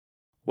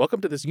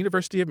Welcome to this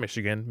University of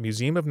Michigan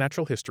Museum of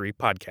Natural History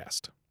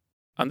podcast.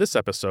 On this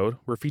episode,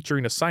 we're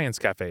featuring a Science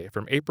Café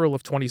from April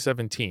of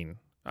 2017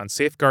 on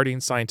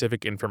safeguarding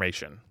scientific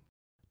information.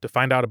 To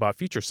find out about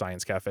future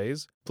Science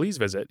Cafés, please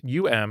visit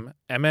ummnh.org.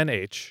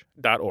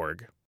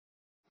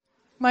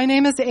 My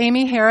name is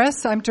Amy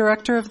Harris. I'm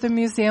director of the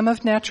Museum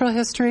of Natural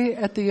History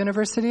at the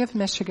University of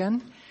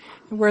Michigan.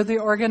 We're the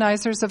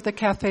organizers of the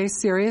Café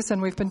series,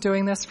 and we've been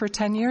doing this for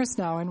 10 years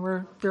now, and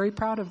we're very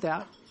proud of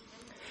that.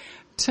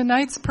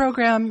 Tonight's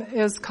program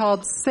is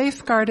called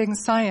Safeguarding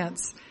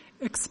Science,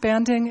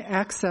 Expanding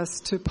Access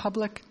to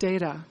Public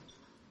Data.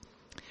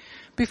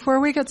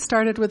 Before we get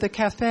started with the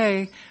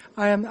Café,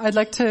 I'd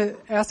like to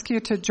ask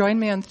you to join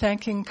me in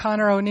thanking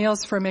Connor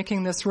O'Neill's for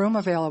making this room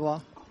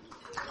available.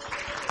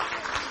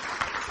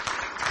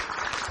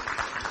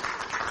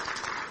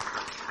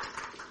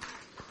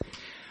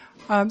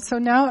 So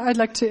now I'd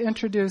like to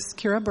introduce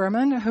Kira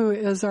Berman, who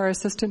is our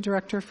Assistant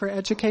Director for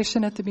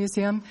Education at the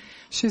museum.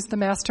 She's the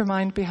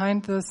mastermind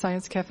behind the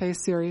Science Café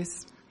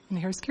series. And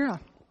here's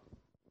Kira.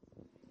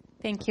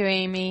 Thank you,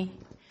 Amy.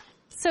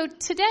 So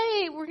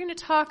today we're going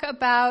to talk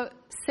about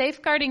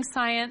safeguarding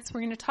science. We're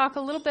going to talk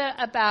a little bit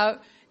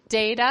about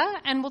data,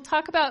 and we'll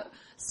talk about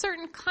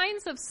certain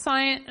kinds of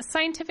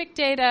scientific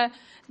data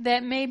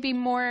that may be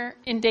more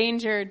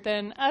endangered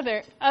than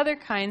other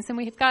kinds. And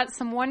we've got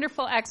some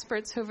wonderful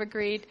experts who have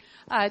agreed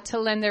to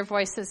lend their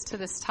voices to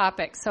this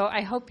topic. So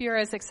I hope you're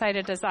as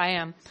excited as I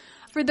am.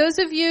 For those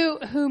of you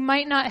who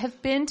might not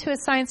have been to a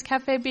Science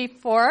Cafe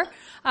before,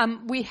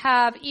 we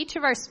have each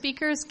of our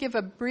speakers give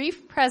a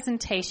brief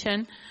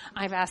presentation.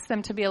 I've asked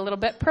them to be a little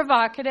bit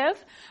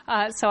provocative,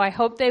 so I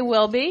hope they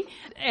will be,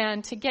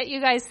 and to get you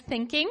guys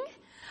thinking.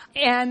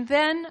 And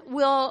then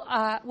we'll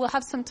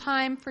have some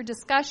time for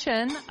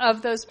discussion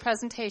of those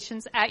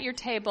presentations at your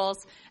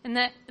tables, and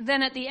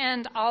then at the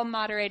end I'll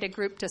moderate a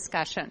group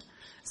discussion.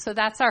 So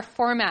that's our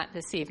format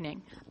this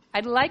evening.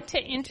 I'd like to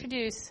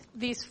introduce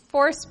these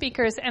four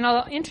speakers, and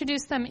I'll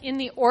introduce them in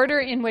the order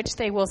in which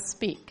they will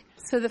speak.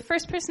 So the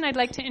first person I'd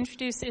like to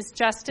introduce is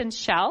Justin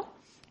Schell.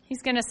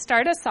 He's going to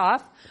start us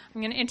off.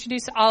 I'm going to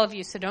introduce all of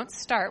you, so don't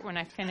start when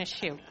I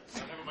finish you.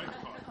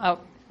 Oh,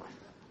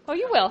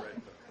 you will.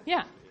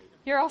 Yeah,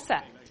 you're all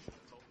set.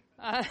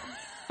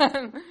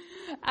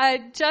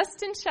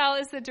 Justin Schell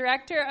is the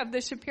director of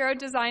the Shapiro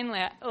Design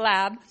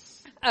Lab,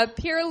 a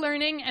peer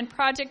learning and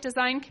project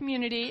design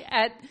community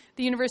at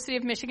the University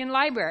of Michigan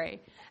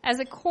Library. As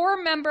a core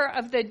member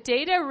of the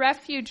Data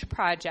Refuge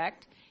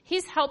Project,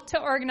 he's helped to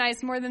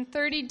organize more than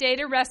 30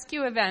 data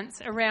rescue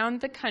events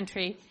around the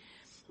country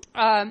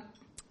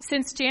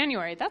since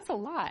January. That's a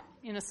lot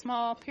in a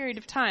small period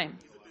of time.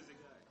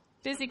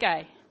 Busy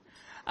guy.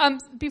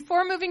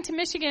 Before moving to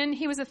Michigan,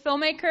 he was a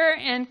filmmaker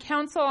and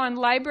Council on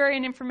Library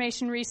and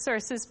Information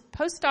Resources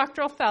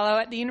postdoctoral fellow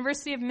at the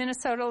University of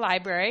Minnesota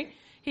Library.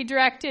 He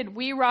directed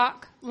We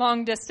Rock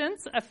Long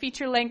Distance, a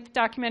feature-length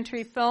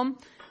documentary film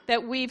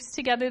that weaves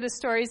together the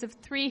stories of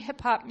 3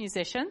 hip-hop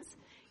musicians.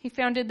 He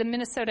founded the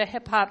Minnesota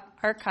Hip Hop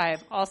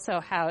Archive, also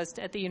housed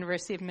at the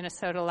University of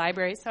Minnesota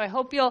Library. So I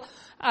hope you'll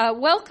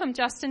welcome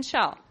Justin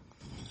Schell.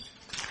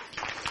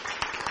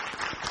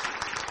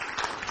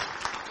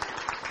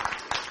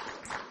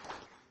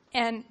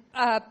 And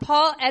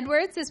Paul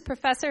Edwards is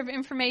professor of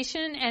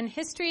information and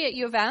history at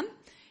U of M.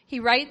 He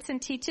writes and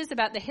teaches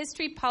about the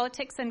history,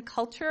 politics, and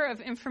culture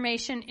of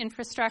information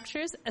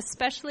infrastructures,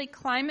 especially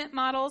climate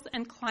models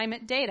and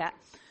climate data.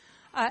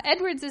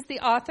 Edwards is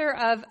the author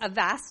of A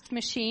Vast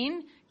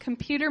Machine,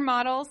 Computer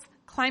Models,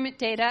 Climate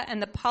Data,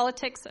 and the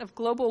Politics of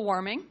Global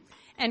Warming,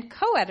 and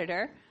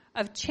co-editor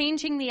of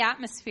Changing the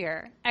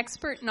Atmosphere,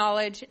 Expert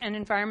Knowledge and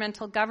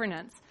Environmental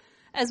Governance,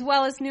 as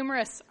well as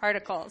numerous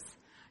articles.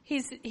 He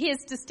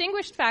is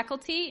distinguished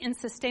faculty in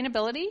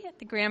sustainability at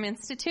the Graham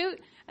Institute,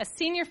 a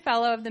senior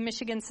fellow of the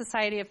Michigan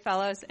Society of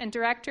Fellows, and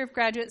director of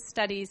graduate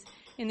studies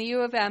in the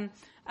U of M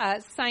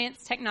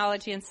Science,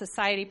 Technology, and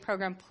Society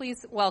program.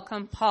 Please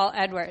welcome Paul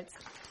Edwards.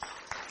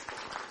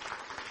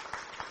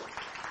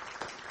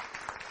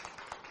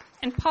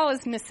 And Paul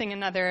is missing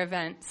another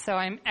event, so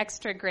I'm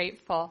extra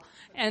grateful.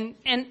 And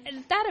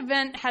that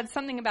event had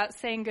something about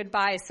saying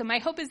goodbye. So my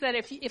hope is that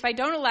if I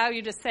don't allow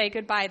you to say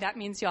goodbye, that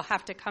means you'll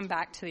have to come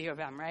back to the U of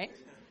M, right?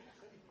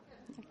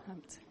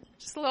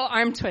 Just a little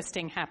arm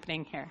twisting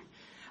happening here.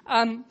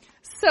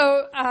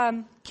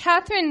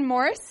 Catherine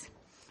Morse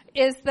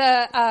is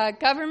the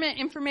Government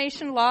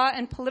Information Law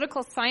and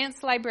Political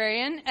Science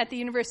Librarian at the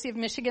University of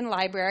Michigan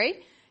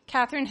Library.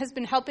 Catherine has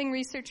been helping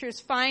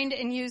researchers find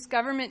and use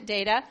government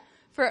data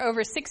for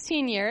over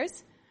 16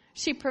 years.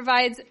 She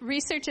provides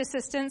research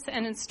assistance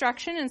and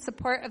instruction in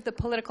support of the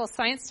Political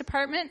Science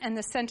Department and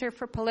the Center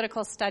for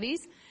Political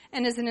Studies,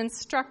 and is an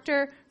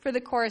instructor for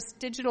the course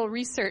Digital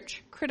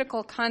Research,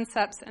 Critical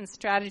Concepts and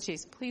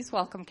Strategies. Please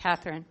welcome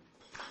Catherine.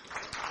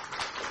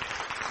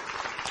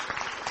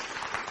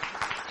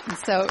 And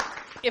so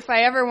if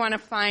I ever want to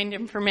find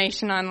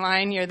information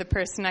online, you're the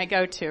person I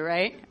go to,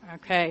 right?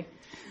 Okay.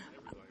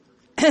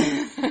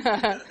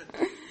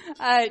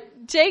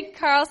 Jake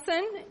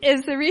Carlson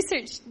is the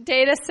Research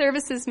Data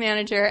Services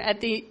Manager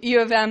at the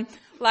U of M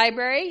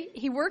library.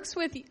 He works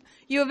with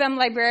U of M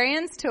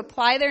librarians to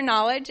apply their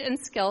knowledge and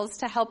skills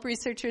to help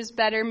researchers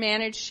better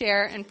manage,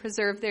 share, and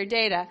preserve their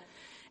data.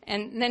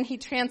 And then he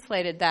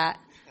translated that.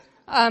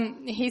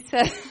 He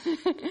says,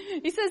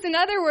 in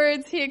other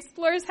words, he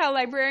explores how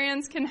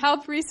librarians can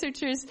help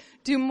researchers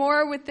do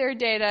more with their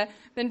data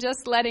than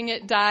just letting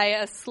it die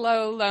a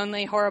slow,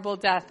 lonely, horrible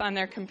death on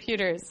their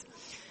computers.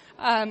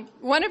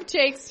 One of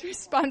Jake's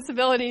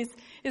responsibilities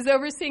is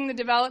overseeing the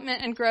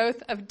development and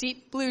growth of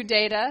Deep Blue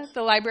Data,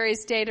 the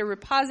library's data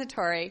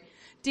repository.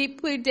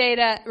 Deep Blue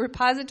Data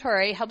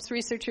Repository helps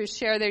researchers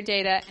share their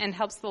data and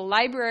helps the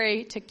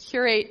library to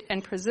curate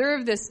and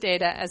preserve this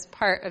data as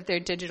part of their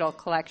digital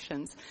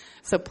collections.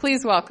 So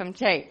please welcome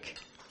Jake.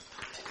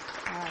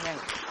 All right.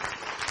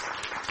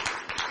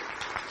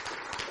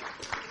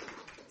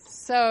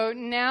 So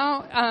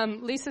now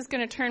Lisa's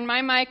going to turn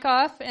my mic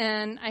off,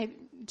 and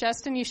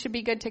Justin, you should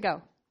be good to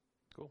go.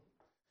 Cool.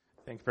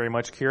 Thank you very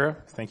much, Kira.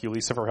 Thank you,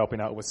 Lisa, for helping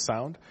out with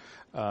sound.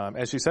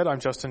 As you said, I'm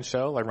Justin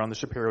Schell. I run the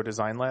Shapiro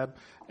Design Lab,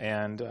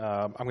 and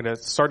I'm going to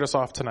start us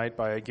off tonight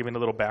by giving a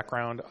little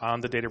background on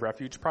the Data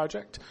Refuge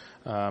project,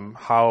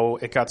 how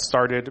it got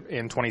started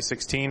in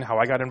 2016, how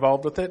I got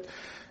involved with it,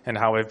 and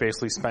how I've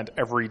basically spent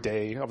every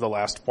day of the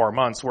last 4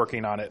 months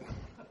working on it.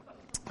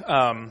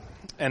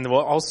 And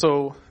we'll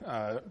also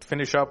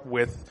finish up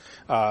with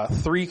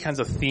 3 kinds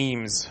of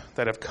themes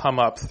that have come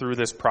up through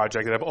this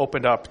project that have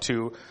opened up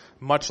to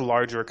much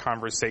larger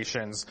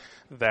conversations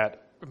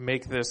that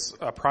make this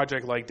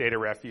project like Data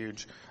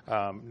Refuge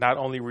not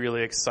only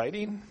really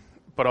exciting,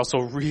 but also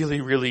really,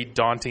 really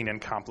daunting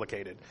and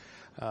complicated.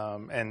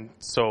 And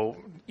so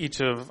each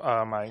of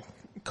my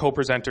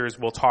co-presenters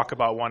will talk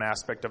about one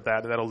aspect of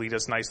that. That'll lead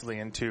us nicely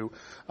into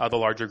the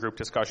larger group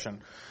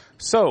discussion.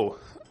 So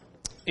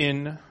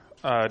in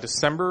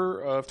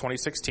December of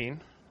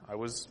 2016, I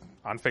was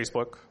on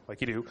Facebook,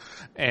 like you do,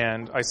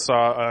 and I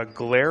saw a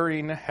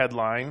glaring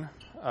headline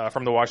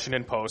from the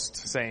Washington Post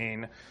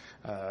saying,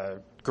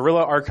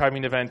 guerrilla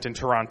archiving event in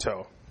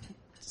Toronto.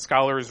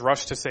 Scholars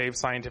rush to save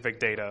scientific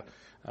data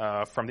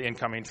from the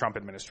incoming Trump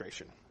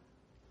administration.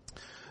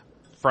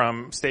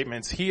 From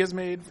statements he has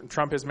made,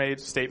 Trump has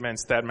made,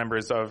 statements that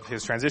members of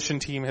his transition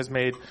team has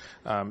made,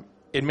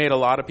 it made a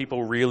lot of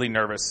people really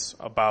nervous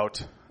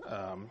about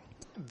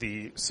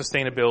the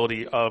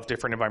sustainability of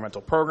different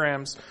environmental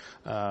programs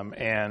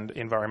and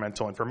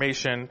environmental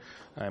information.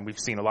 And we've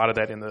seen a lot of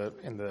that in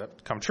the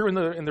come true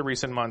in the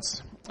recent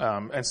months.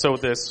 And so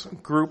this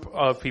group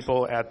of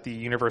people at the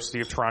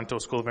University of Toronto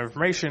School of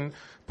Information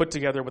put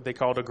together what they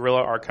called a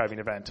guerrilla archiving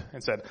event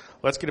and said,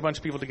 let's get a bunch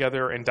of people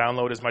together and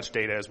download as much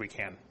data as we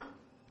can.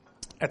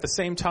 At the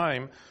same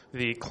time,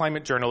 the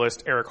climate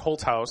journalist Eric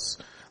Holthaus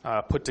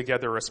put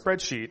together a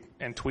spreadsheet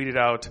and tweeted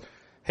out,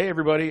 hey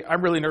everybody,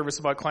 I'm really nervous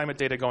about climate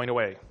data going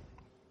away.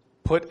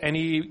 Put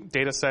any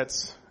data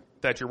sets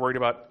that you're worried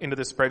about into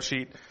this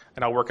spreadsheet,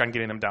 and I'll work on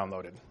getting them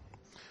downloaded.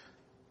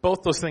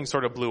 Both those things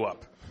sort of blew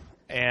up.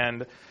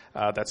 And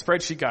that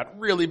spreadsheet got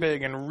really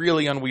big and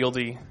really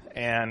unwieldy,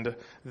 and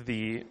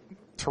the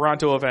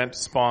Toronto event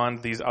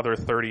spawned these other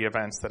 30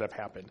 events that have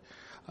happened.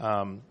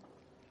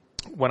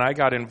 When I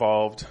got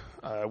involved,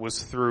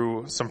 was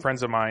through some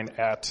friends of mine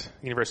at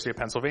the University of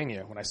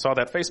Pennsylvania. When I saw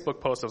that Facebook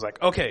post, I was like,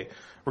 okay,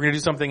 we're going to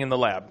do something in the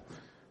lab.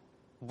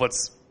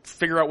 Let's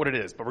figure out what it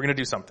is, but we're going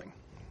to do something.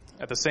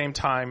 At the same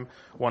time,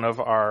 one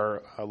of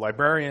our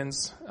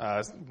librarians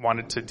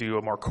wanted to do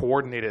a more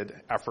coordinated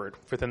effort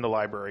within the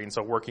library, and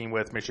so working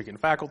with Michigan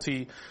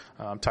faculty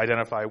to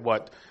identify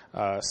what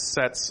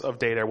sets of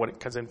data, what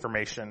kinds of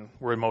information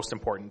were most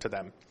important to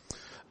them.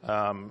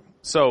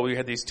 So we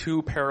had these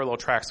 2 parallel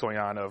tracks going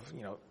on of,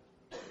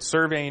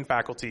 surveying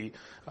faculty,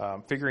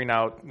 figuring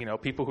out,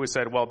 people who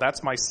said, well,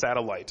 that's my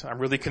satellite. I'm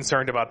really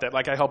concerned about that.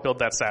 Like, I helped build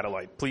that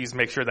satellite. Please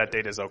make sure that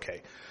data is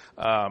okay.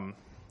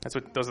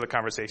 Those are the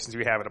conversations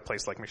we have at a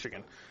place like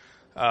Michigan.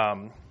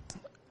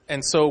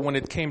 And so when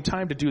it came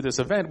time to do this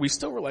event, we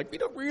still were like, we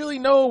don't really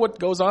know what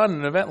goes on in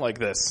an event like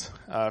this.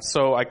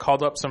 So I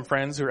called up some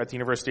friends who are at the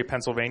University of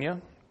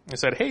Pennsylvania. I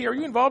said, hey, are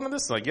you involved in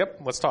this? Like,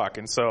 yep, let's talk.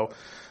 And so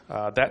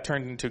that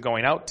turned into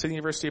going out to the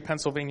University of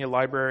Pennsylvania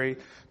library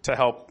to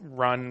help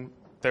run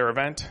their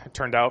event. It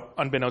turned out,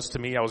 unbeknownst to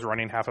me, I was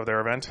running half of their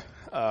event.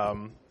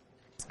 And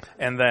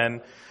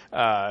then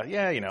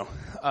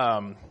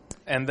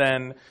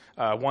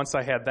once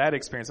I had that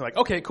experience, I'm like,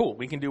 okay, cool,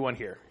 we can do one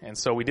here. And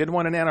so we did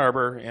one in Ann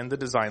Arbor in the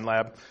design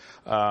lab,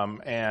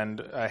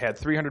 and I had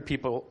 300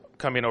 people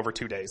come in over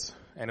 2 days.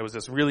 And it was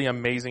this really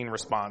amazing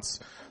response,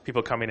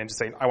 people coming in to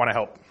say, I want to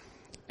help.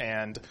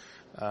 And,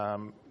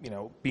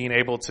 being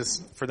able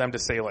for them to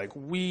say, like,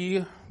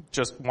 we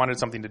just wanted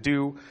something to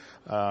do.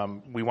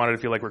 We wanted to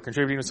feel like we're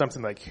contributing to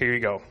something, like, here you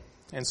go.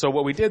 And so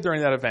what we did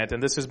during that event,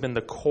 and this has been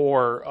the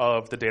core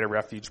of the Data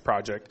Refuge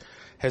project,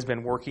 has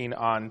been working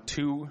on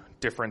 2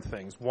 different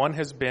things. One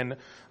has been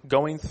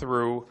going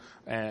through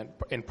and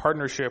in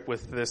partnership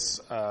with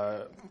this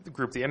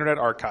group, the Internet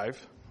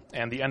Archive,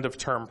 and the end of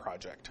term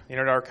project. The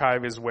Internet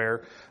Archive is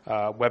where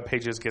web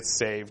pages get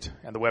saved,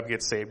 and the web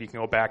gets saved. You can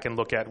go back and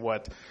look at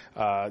what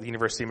the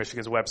University of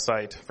Michigan's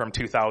website from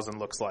 2000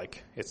 looks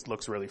like. It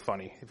looks really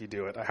funny if you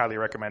do it. I highly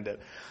recommend it.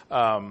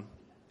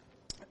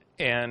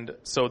 And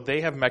so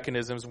they have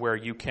mechanisms where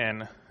you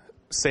can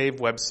save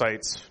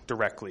websites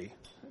directly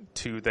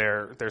to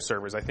their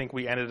servers. I think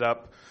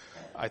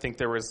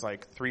there was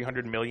like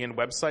 300 million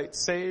websites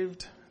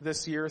saved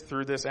this year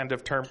through this end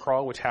of term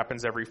crawl, which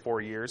happens every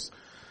 4 years.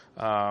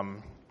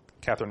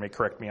 Catherine may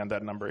correct me on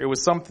that number. It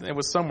was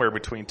somewhere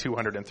between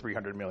 200 and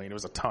 300 million. It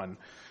was a ton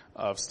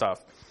of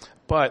stuff.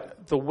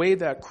 But the way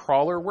that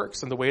crawler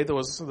works and the way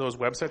those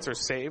websites are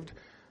saved,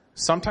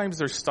 sometimes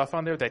there's stuff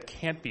on there that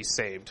can't be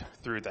saved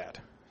through that.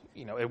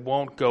 It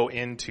won't go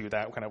into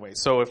that kind of way.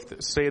 So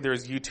say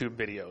there's YouTube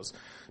videos,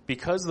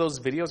 because those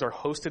videos are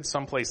hosted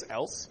someplace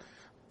else,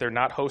 they're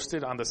not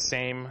hosted on the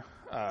same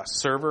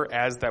server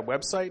as that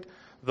website,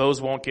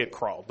 those won't get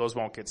crawled. Those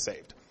won't get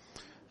saved.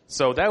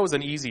 So that was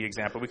an easy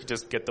example. We could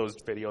just get those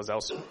videos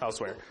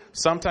elsewhere.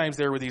 Sometimes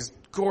there were these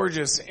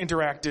gorgeous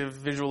interactive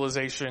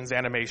visualizations,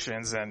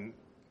 animations, and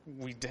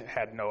we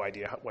had no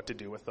idea what to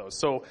do with those.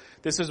 So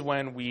this is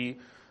when we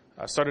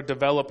started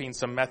developing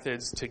some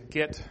methods to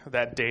get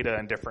that data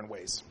in different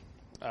ways.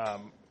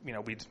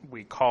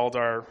 We called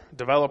our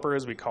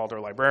developers, we called our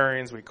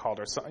librarians, we called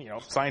our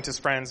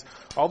scientist friends,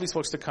 all these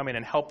folks to come in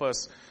and help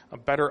us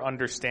better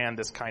understand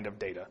this kind of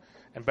data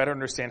and better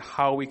understand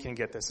how we can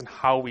get this and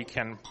how we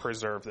can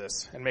preserve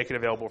this and make it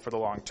available for the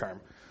long term.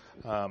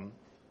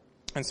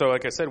 And so,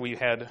 like I said, we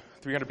had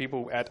 300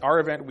 people at our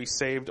event. We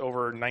saved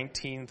over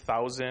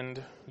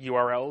 19,000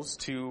 URLs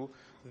to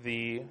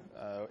the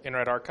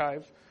Internet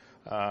Archive.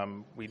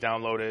 We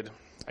downloaded,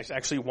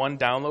 actually one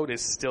download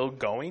is still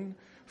going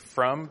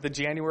from the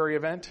January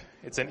event.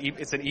 It's an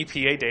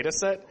EPA data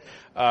set.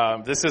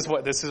 This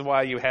is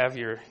why you have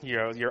your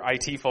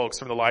IT folks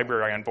from the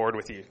library on board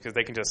with you, because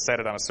they can just set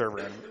it on a server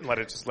and let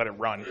it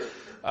run.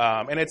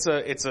 And it's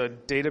a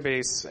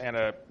database and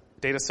a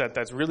data set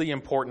that's really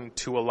important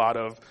to a lot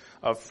of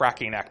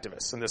fracking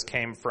activists. And this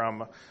came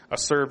from a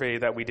survey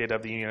that we did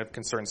of the Union of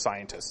Concerned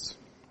Scientists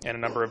and a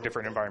number of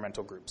different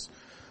environmental groups.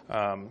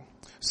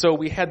 So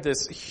we had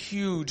this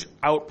huge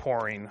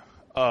outpouring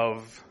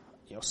of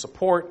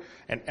support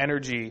and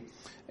energy,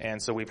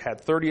 and so we've had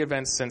 30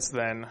 events since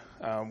then.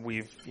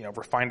 We've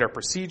refined our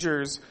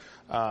procedures,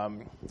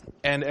 and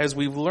as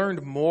we've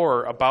learned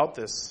more about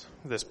this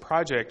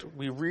project,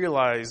 we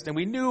realized, and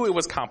we knew it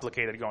was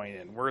complicated going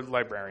in. We're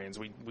librarians.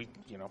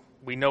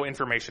 We know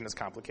information is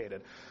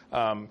complicated,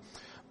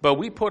 but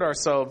we put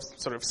ourselves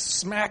sort of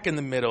smack in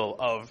the middle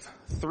of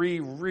three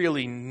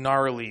really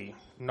gnarly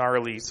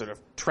sort of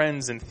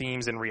trends and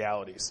themes and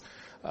realities.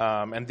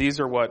 And these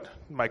are what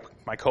my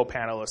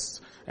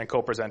co-panelists and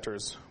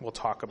co-presenters will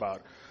talk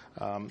about.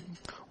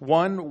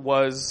 One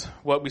was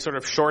what we sort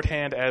of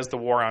shorthand as the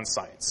war on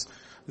science.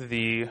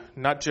 The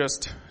not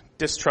just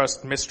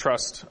distrust,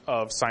 mistrust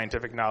of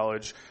scientific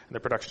knowledge and the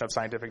production of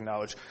scientific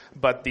knowledge,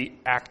 but the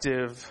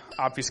active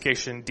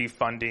obfuscation,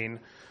 defunding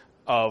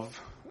of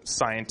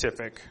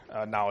scientific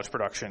knowledge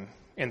production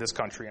in this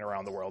country and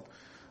around the world.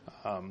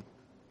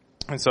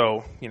 And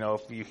so,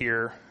 if you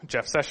hear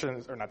Jeff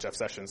Sessions, or not Jeff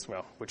Sessions,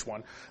 well, which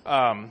one?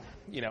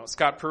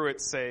 Scott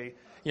Pruitt say,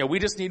 we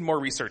just need more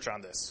research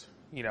on this.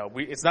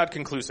 It's not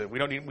conclusive.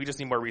 We just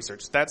need more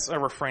research. That's a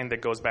refrain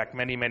that goes back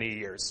many, many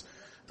years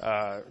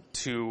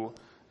to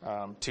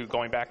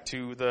going back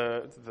to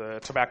the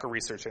Tobacco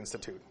Research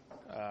Institute,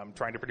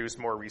 trying to produce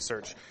more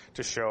research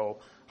to show,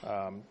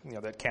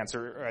 that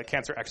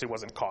cancer actually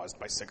wasn't caused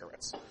by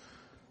cigarettes.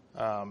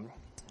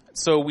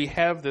 So we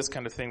have this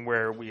kind of thing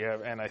where we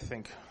have, and I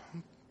think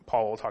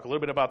Paul will talk a little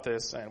bit about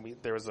this, and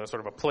there was a sort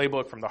of a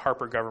playbook from the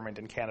Harper government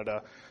in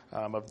Canada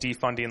of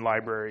defunding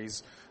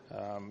libraries.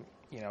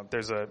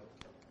 There's a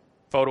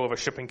photo of a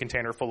shipping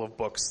container full of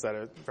books that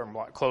are from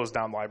closed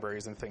down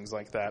libraries and things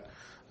like that.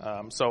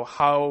 So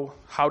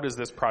how does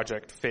this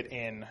project fit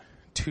in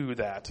to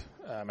that?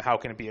 How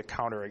can it be a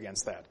counter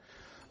against that?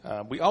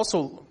 We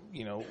also,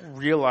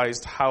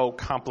 realized how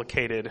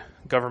complicated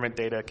government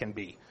data can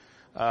be,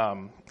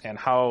 and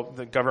how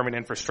the government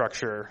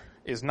infrastructure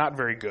is not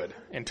very good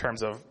in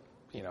terms of,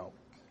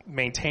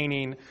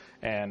 maintaining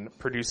and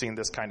producing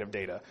this kind of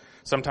data.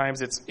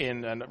 Sometimes it's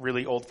in a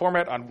really old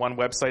format on one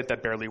website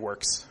that barely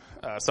works.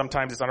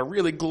 Sometimes it's on a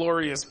really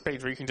glorious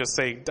page where you can just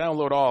say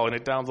download all, and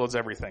it downloads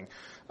everything,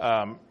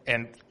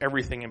 and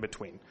everything in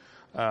between.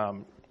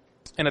 And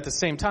at the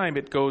same time,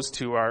 it goes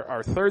to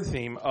our third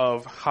theme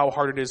of how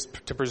hard it is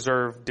to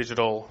preserve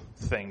digital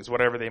things,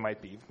 whatever they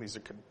might be. These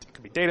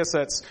could be data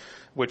sets,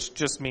 which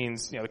just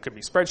means, it could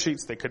be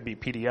spreadsheets, they could be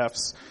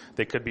PDFs,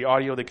 they could be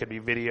audio, they could be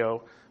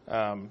video.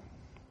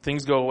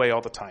 Things go away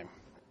all the time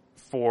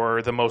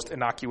for the most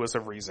innocuous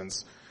of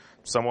reasons.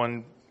 I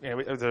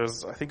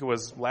think it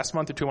was last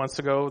month or 2 months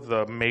ago,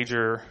 the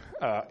major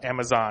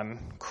Amazon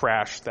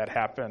crash that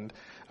happened.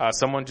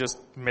 Someone just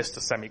missed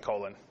a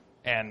semicolon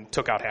and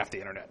took out half the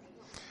internet.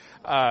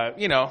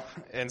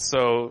 And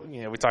so,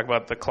 we talk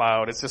about the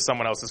cloud. It's just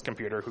someone else's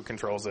computer who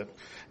controls it.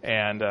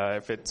 And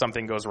if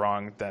something goes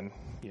wrong, then,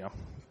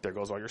 there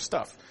goes all your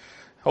stuff.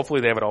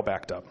 Hopefully they have it all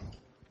backed up.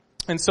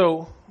 And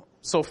so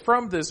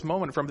from this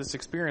moment, from this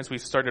experience,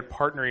 we've started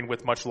partnering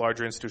with much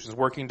larger institutions,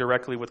 working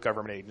directly with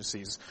government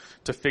agencies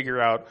to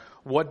figure out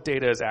what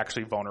data is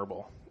actually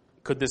vulnerable.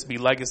 Could this be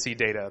legacy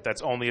data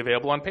that's only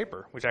available on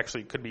paper, which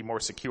actually could be more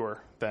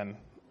secure than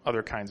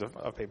other kinds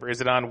of paper?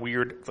 Is it on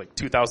weird,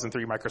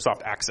 2003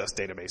 Microsoft Access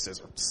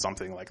databases or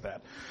something like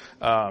that?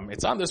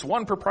 It's on this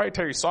one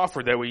proprietary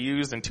software that we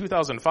used in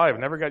 2005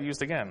 and never got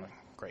used again.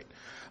 Great.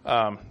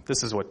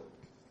 This is what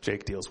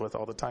Jake deals with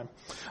all the time.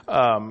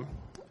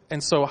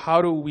 And so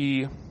how do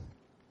we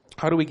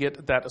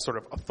get that sort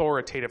of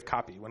authoritative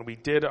copy? When we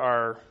did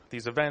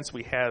these events,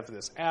 we have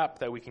this app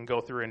that we can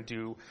go through and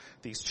do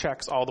these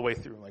checks all the way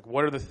through. Like,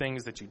 what are the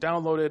things that you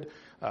downloaded?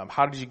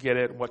 How did you get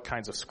it? What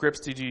kinds of scripts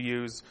did you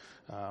use?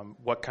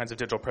 What kinds of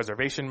digital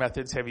preservation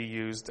methods have you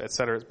used, et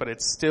cetera? But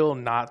it's still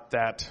not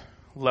that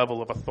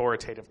level of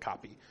authoritative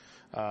copy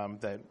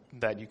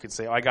that you could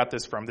say, I got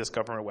this from this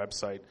government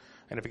website,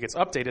 and if it gets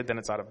updated, then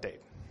it's out of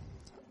date.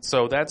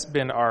 So that's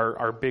been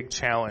our big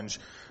challenge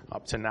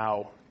up to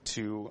now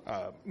to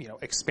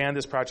expand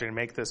this project and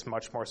make this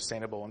much more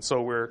sustainable. And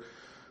so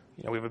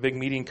we have a big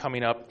meeting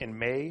coming up in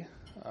May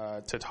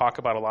to talk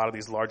about a lot of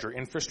these larger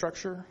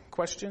infrastructure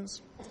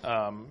questions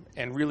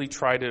and really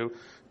try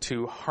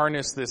to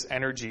harness this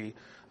energy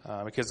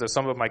because there's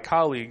some of my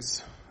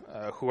colleagues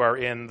who are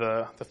in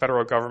the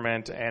federal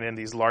government and in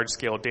these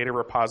large-scale data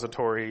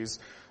repositories,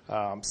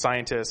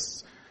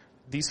 scientists.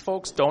 These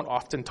folks don't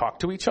often talk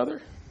to each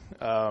other.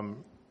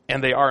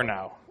 And they are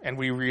now, and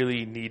we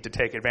really need to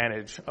take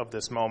advantage of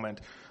this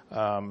moment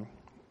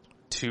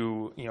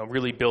to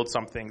really build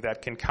something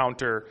that can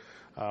counter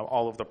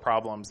all of the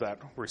problems that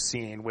we're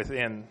seeing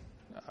within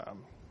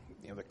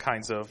the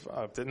kinds of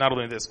not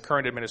only this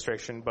current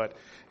administration but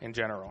in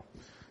general.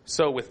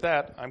 So with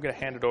that, I'm going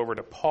to hand it over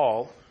to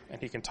Paul,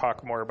 and he can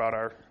talk more about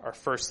our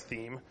first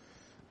theme,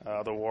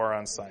 the war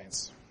on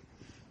science.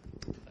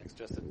 Thanks,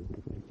 Justin.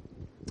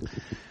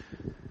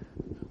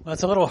 Well,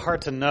 it's a little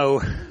hard to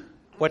know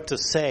what to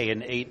say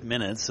in 8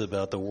 minutes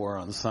about the war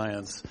on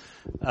science.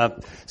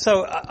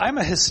 So I'm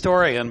a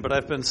historian, but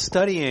I've been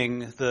studying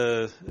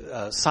the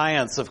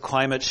science of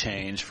climate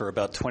change for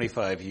about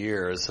 25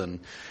 years, and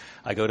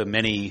I go to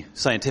many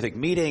scientific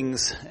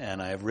meetings,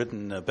 and I've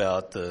written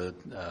about the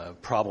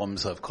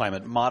problems of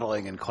climate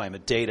modeling and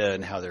climate data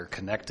and how they're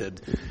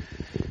connected.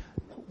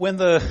 When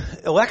the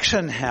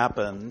election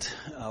happened,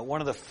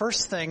 one of the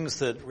first things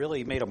that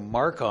really made a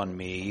mark on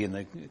me in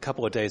the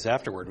couple of days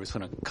afterward was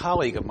when a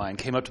colleague of mine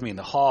came up to me in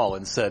the hall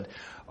and said,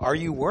 "Are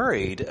you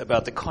worried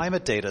about the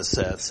climate data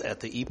sets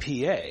at the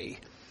EPA?"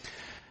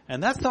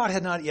 And that thought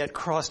had not yet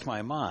crossed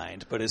my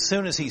mind, but as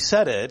soon as he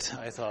said it,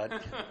 I thought,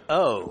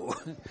 oh,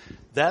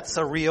 that's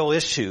a real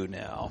issue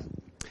now.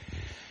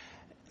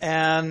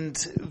 And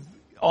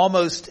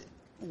almost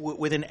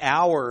within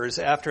hours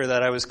after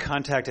that, I was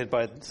contacted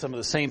by some of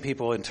the same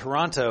people in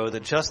Toronto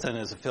that Justin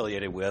is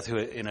affiliated with, who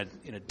in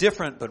a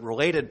different but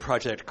related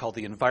project called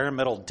the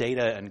Environmental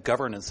Data and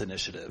Governance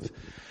Initiative.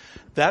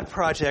 That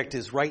project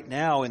is right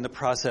now in the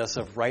process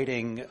of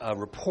writing a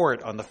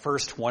report on the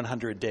first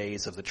 100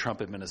 days of the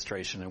Trump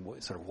administration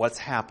and sort of what's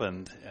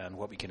happened and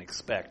what we can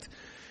expect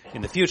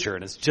in the future.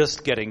 And it's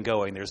just getting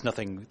going. There's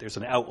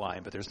an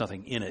outline, but there's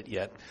nothing in it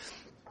yet.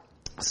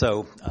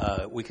 So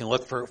we can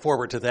look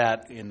forward to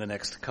that in the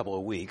next couple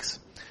of weeks.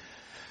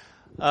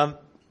 I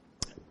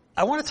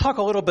want to talk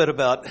a little bit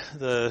about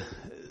the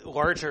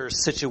larger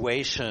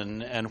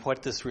situation and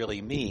what this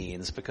really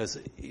means, because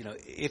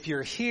if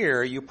you're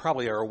here, you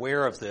probably are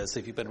aware of this.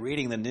 If you've been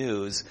reading the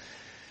news,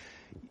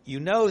 you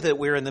know that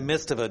we're in the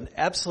midst of an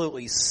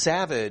absolutely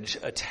savage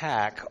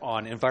attack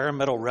on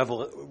environmental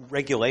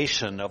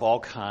regulation of all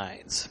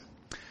kinds.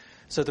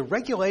 So the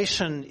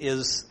regulation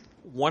is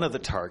one of the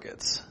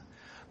targets.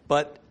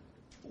 But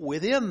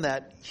within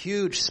that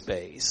huge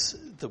space,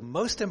 the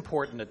most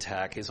important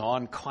attack is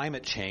on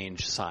climate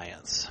change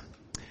science.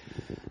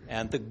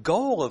 And the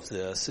goal of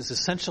this is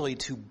essentially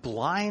to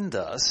blind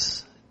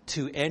us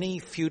to any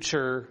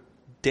future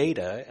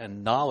data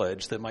and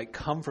knowledge that might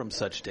come from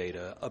such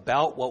data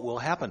about what will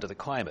happen to the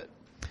climate.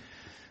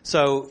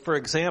 So, for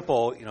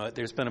example,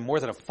 there's been more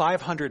than a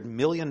 $500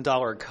 million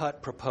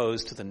cut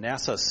proposed to the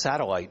NASA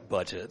satellite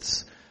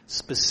budgets,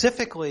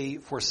 specifically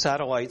for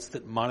satellites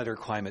that monitor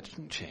climate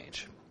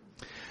change.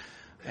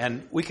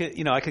 And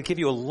I could give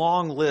you a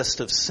long list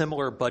of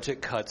similar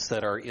budget cuts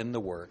that are in the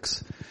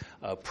works.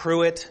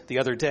 Pruitt, the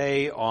other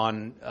day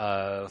on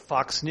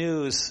Fox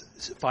News,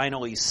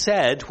 finally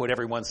said what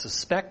everyone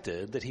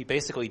suspected, that he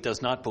basically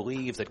does not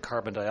believe that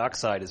carbon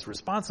dioxide is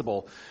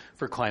responsible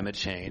for climate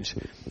change.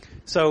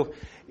 So,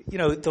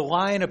 the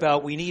line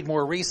about we need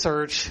more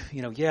research,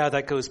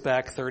 that goes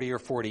back 30 or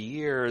 40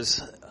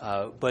 years,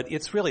 but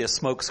it's really a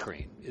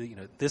smokescreen.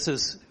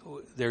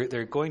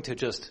 They're going to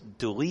just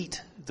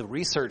delete the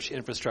research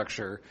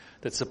infrastructure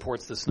that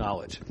supports this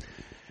knowledge.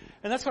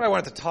 And that's what I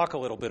wanted to talk a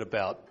little bit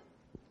about.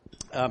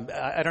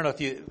 I don't know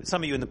if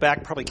some of you in the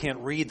back probably can't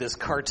read this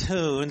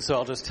cartoon, so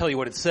I'll just tell you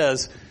what it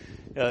says.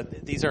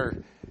 These are,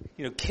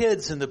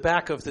 kids in the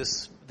back of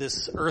this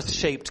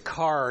Earth-shaped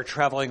car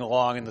traveling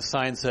along, and the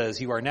sign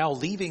says, "You are now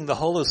leaving the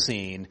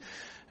Holocene."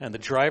 And the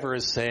driver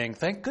is saying,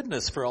 "Thank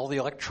goodness for all the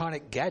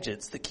electronic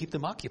gadgets that keep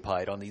them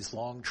occupied on these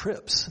long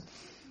trips."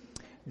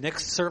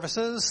 Next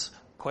services? ?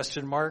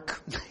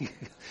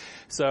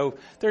 So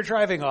they're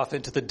driving off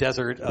into the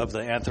desert of the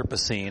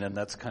Anthropocene, and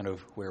that's kind of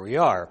where we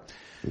are.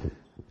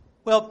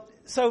 Well,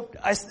 so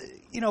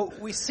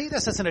we see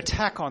this as an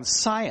attack on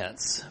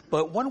science,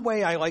 but one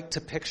way I like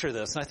to picture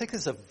this, and I think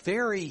this is a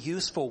very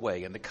useful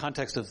way in the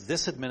context of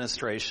this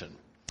administration.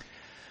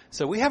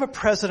 So we have a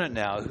president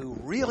now who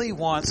really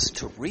wants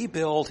to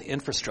rebuild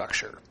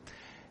infrastructure.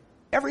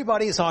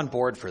 Everybody's on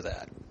board for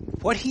that.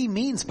 What he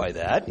means by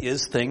that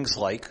is things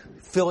like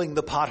filling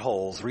the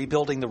potholes,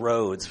 rebuilding the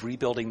roads,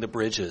 rebuilding the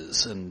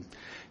bridges, and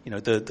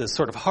the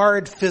sort of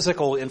hard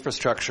physical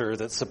infrastructure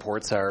that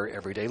supports our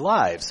everyday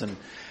lives. And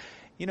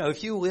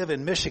if you live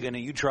in Michigan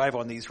and you drive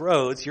on these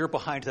roads, you're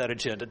behind that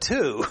agenda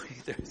too.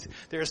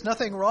 There's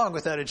nothing wrong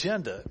with that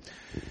agenda.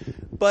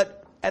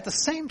 But at the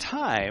same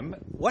time,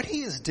 what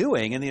he is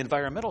doing in the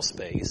environmental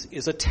space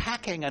is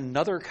attacking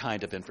another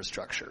kind of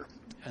infrastructure,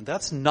 and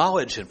that's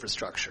knowledge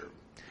infrastructure.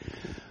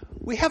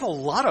 We have a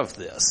lot of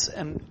this,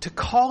 and to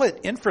call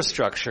it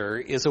infrastructure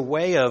is a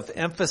way of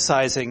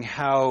emphasizing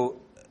how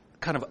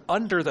kind of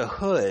under the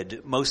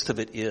hood most of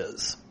it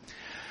is.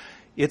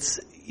 It's,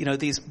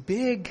 these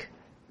big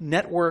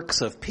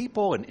networks of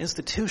people and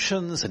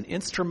institutions and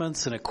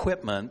instruments and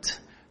equipment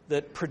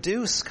that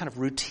produce kind of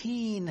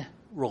routine,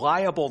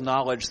 reliable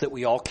knowledge that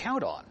we all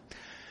count on.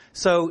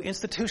 So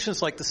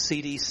institutions like the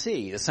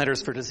CDC, the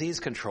Centers for Disease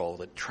Control,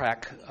 that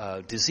track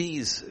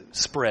disease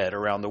spread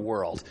around the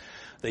world,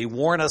 they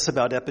warn us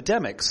about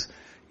epidemics.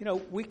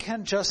 We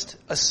can just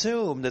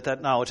assume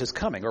that knowledge is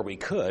coming, or we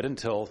could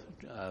until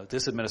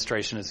this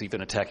administration is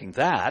even attacking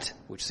that,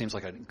 which seems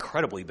like an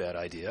incredibly bad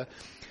idea.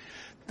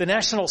 The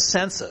national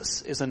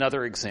census is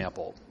another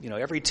example.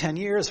 Every 10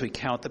 years we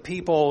count the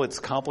people. It's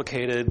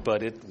complicated,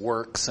 but it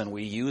works, and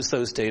we use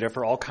those data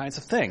for all kinds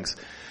of things.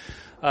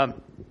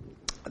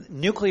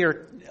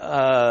 Nuclear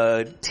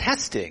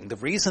testing, the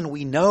reason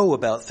we know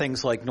about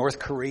things like North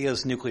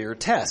Korea's nuclear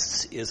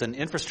tests is an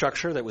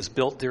infrastructure that was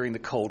built during the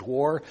Cold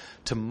War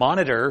to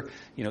monitor,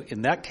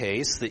 in that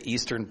case, the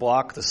Eastern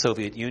Bloc, the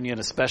Soviet Union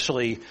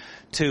especially,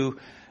 to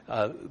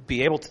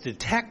be able to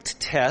detect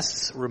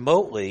tests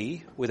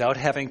remotely without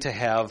having to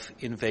have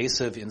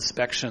invasive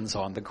inspections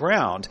on the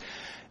ground.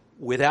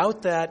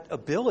 Without that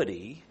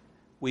ability,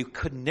 we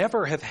could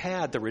never have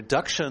had the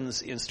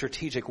reductions in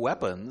strategic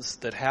weapons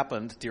that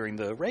happened during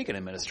the Reagan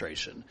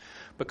administration,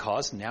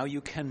 because now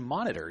you can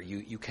monitor,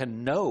 you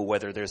can know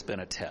whether there's been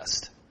a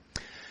test.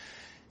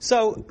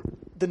 So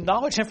the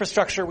knowledge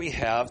infrastructure we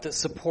have that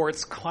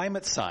supports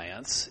climate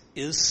science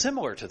is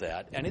similar to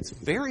that, and it's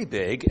very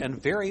big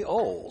and very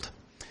old.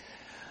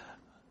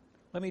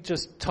 Let me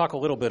just talk a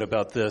little bit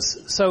about this.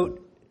 So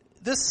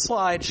this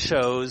slide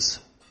shows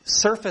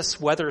surface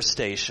weather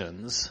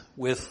stations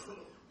with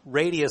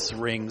radius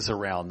rings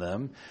around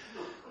them.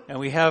 And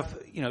we have,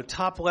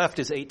 top left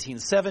is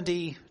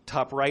 1870,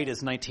 top right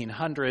is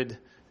 1900,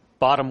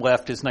 bottom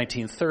left is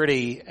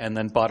 1930, and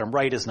then bottom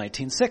right is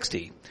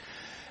 1960.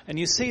 And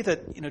you see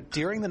that,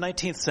 during the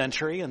 19th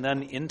century and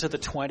then into the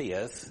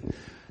 20th,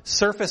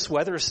 surface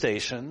weather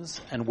stations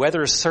and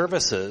weather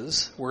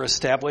services were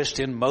established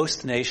in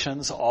most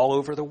nations all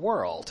over the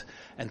world.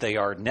 And they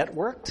are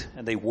networked,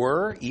 and they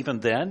were even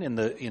then,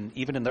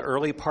 even in the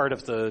early part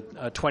of the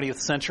 20th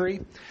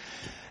century.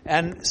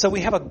 And so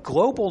we have a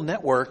global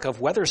network of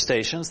weather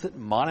stations that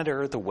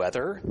monitor the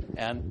weather,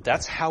 and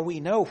that's how we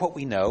know what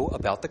we know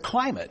about the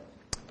climate.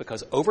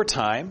 Because over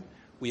time,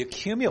 we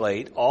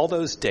accumulate all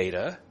those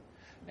data,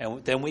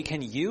 and then we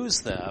can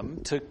use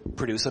them to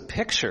produce a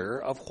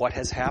picture of what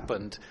has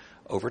happened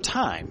over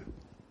time.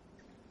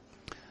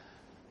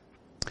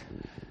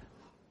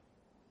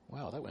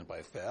 Wow, that went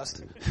by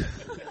fast.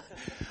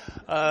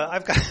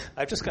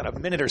 I've just got a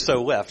minute or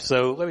so left,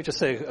 so let me just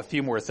say a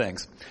few more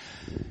things.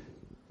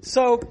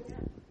 So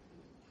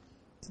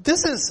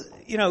this is,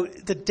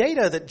 the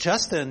data that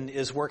Justin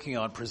is working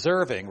on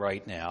preserving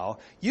right now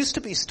used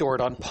to be stored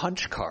on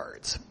punch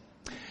cards.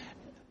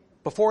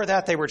 Before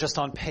that, they were just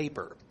on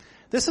paper.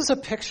 This is a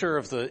picture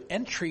of the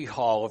entry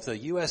hall of the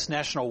U.S.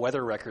 National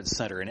Weather Records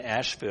Center in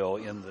Asheville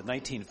in the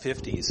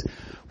 1950s,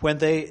 when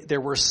there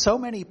were so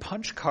many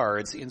punch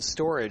cards in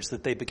storage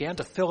that they began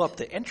to fill up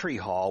the entry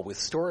hall with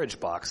storage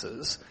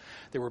boxes.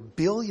 There were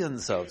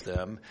billions of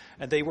them,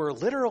 and they were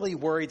literally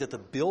worried that the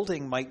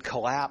building might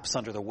collapse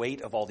under the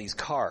weight of all these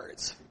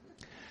cards.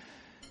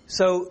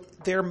 So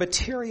their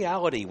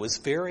materiality was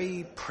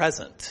very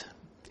present.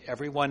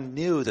 Everyone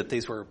knew that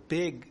these were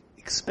big,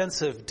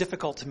 expensive,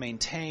 difficult to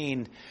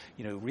maintain,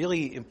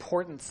 really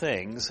important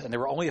things, and there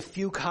were only a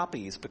few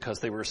copies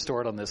because they were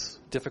stored on this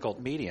difficult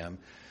medium.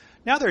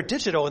 Now they're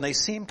digital, and they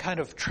seem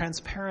kind of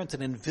transparent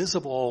and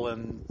invisible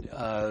and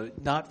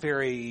not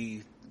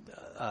very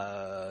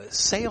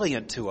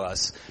salient to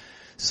us.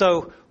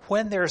 So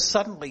when they're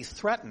suddenly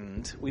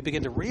threatened, we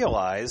begin to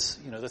realize,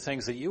 the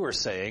things that you were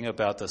saying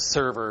about the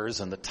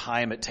servers and the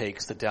time it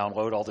takes to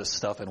download all this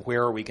stuff and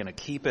where are we going to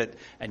keep it.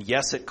 And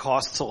yes, it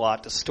costs a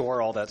lot to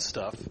store all that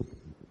stuff.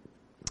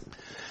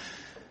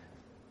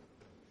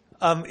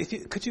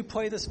 Could you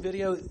play this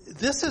video?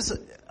 This is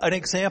an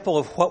example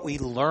of what we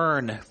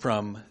learn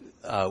from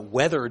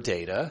weather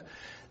data.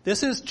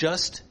 This is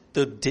just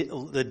the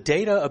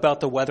data about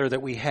the weather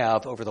that we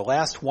have over the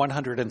last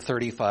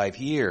 135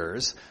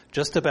 years,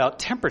 just about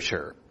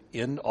temperature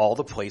in all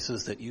the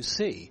places that you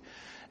see.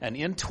 And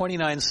in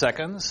 29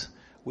 seconds,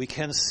 we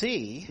can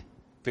see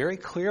very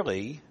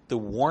clearly the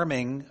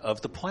warming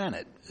of the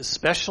planet,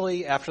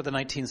 especially after the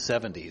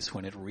 1970s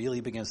when it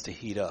really begins to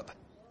heat up.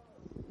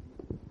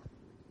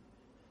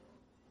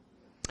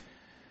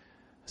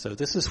 So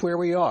this is where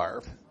we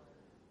are.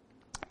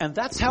 And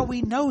that's how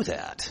we know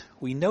that.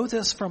 We know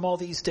this from all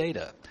these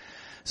data.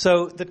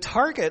 So the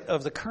target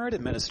of the current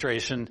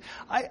administration,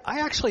 I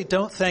actually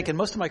don't think, and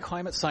most of my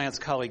climate science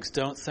colleagues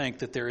don't think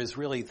that there is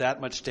really that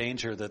much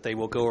danger that they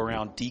will go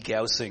around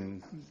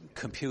degaussing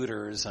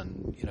computers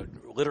and,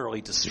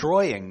 literally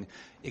destroying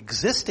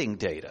existing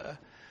data.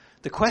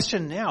 The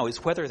question now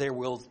is whether there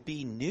will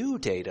be new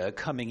data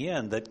coming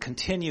in that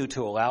continue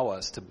to allow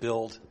us to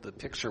build the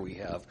picture we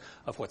have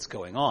of what's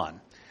going on.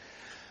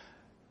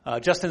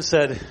 Justin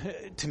said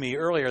to me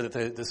earlier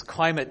that this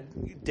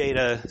climate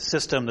data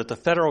system that the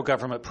federal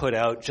government put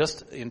out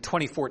just in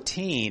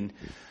 2014,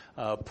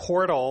 a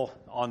portal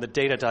on the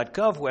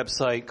data.gov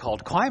website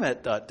called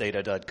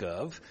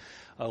climate.data.gov,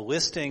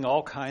 listing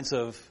all kinds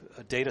of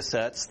data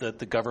sets that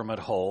the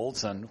government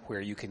holds and where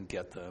you can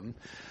get them.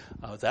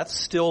 That's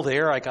still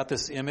there. I got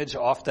this image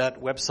off that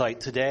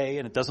website today,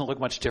 and it doesn't look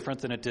much different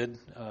than it did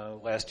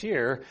last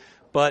year.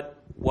 But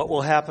what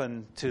will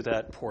happen to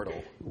that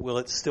portal? Will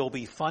it still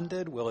be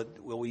funded? Will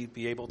we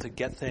be able to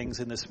get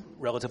things in this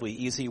relatively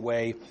easy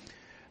way?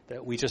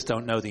 That we just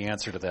don't know the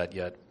answer to that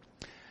yet.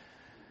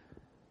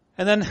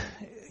 And then,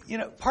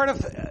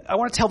 I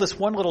want to tell this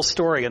one little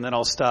story and then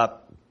I'll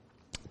stop.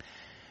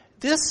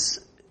 This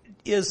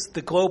is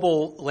the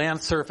global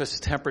land surface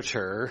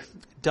temperature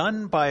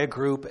done by a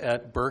group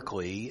at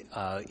Berkeley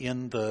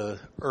in the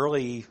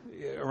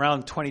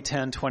around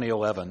 2010,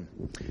 2011.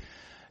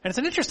 And it's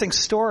an interesting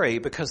story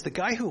because the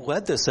guy who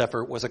led this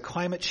effort was a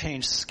climate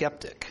change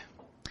skeptic.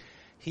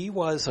 He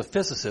is a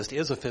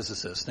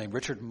physicist named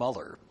Richard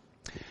Muller.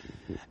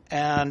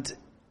 And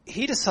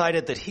he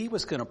decided that he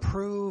was going to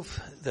prove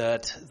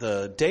that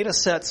the data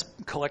sets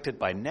collected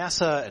by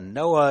NASA and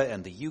NOAA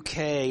and the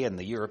UK and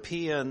the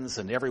Europeans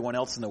and everyone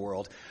else in the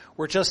world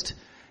were just,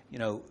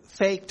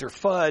 faked or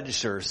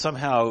fudged or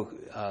somehow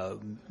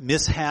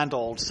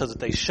mishandled so that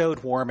they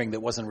showed warming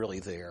that wasn't really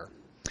there.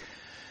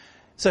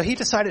 So he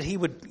decided he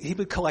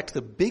would collect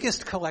the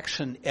biggest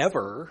collection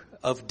ever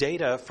of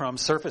data from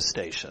surface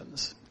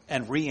stations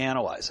and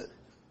reanalyze it.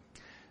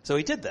 So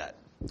he did that.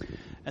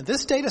 And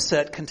this data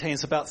set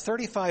contains about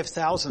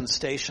 35,000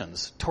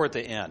 stations toward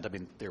the end. I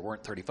mean, there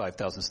weren't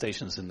 35,000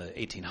 stations in the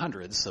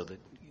 1800s, so that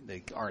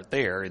they aren't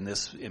there in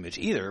this image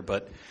either,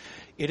 but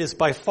it's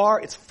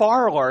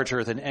far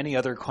larger than any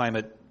other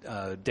climate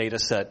data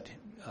set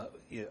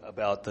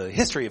about the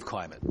history of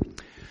climate.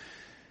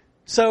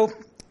 So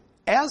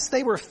as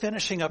they were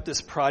finishing up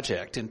this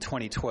project in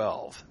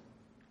 2012,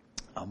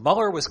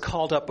 Mueller was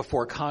called up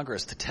before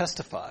Congress to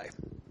testify.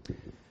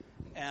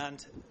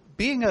 And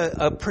being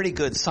a pretty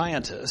good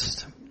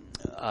scientist,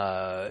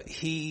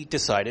 he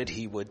decided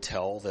he would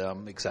tell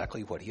them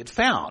exactly what he had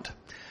found.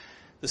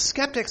 The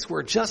skeptics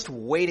were just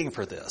waiting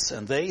for this,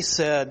 and they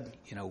said,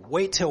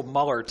 wait till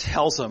Mueller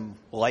tells them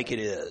like it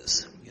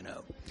is,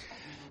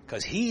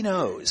 because he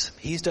knows.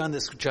 He's done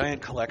this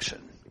giant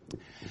collection.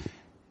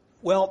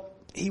 Well,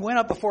 he went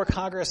up before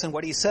Congress, and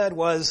what he said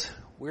was,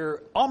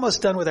 we're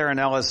almost done with our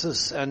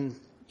analysis, and,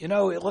 it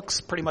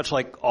looks pretty much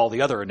like all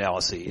the other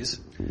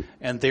analyses.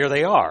 And there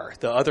they are.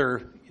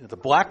 The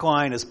black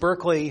line is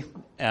Berkeley,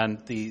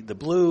 and the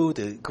blue,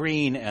 the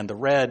green, and the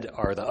red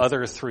are the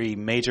other three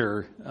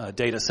major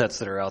data sets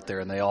that are out there,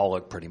 and they all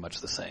look pretty much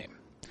the same.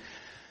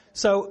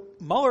 So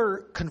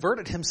Mueller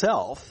converted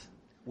himself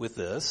with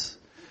this,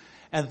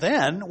 and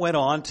then went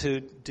on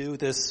to do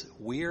this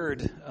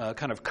weird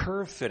kind of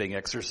curve-fitting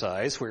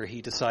exercise where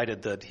he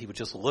decided that he would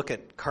just look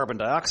at carbon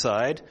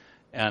dioxide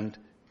and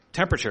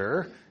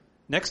temperature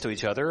next to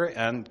each other,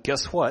 and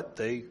guess what?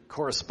 They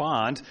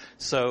correspond,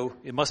 so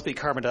it must be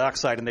carbon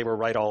dioxide, and they were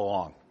right all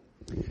along.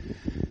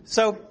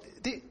 So,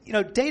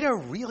 data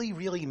really,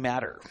 really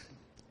matter.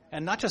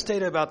 And not just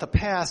data about the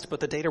past, but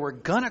the data we're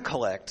going to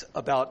collect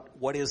about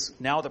what is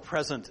now the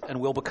present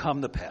and will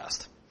become the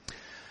past.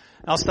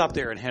 I'll stop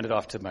there and hand it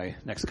off to my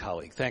next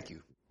colleague. Thank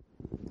you.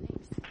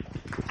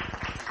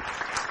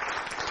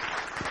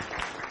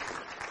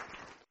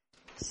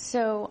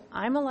 So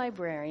I'm a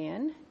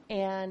librarian,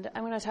 and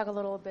I'm going to talk a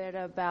little bit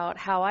about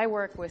how I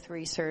work with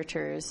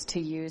researchers to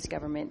use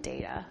government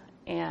data.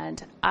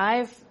 And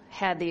I've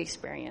had the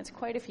experience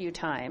quite a few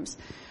times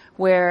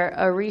where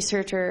a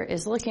researcher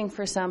is looking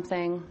for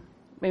something,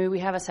 Maybe we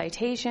have a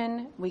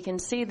citation. We can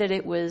see that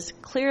it was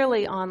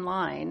clearly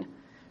online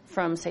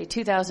from, say,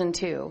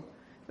 2002.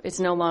 It's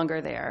no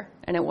longer there,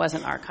 and it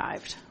wasn't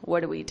archived.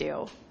 What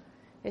do?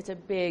 It's a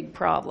big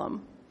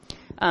problem.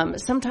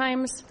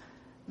 Sometimes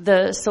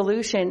the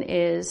solution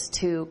is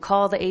to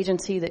call the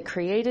agency that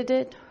created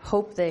it,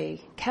 hope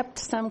they kept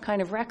some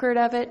kind of record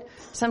of it.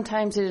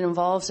 Sometimes it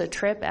involves a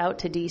trip out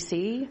to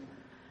D.C.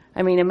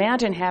 I mean,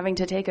 imagine having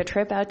to take a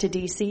trip out to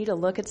D.C. to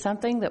look at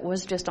something that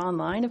was just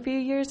online a few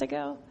years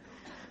ago.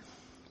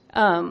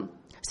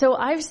 So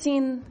I've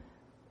seen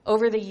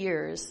over the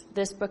years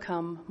this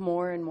become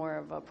more and more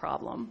of a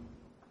problem.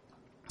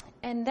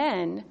 And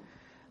then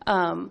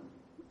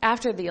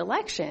after the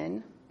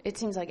election, it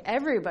seems like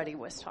everybody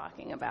was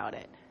talking about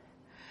it.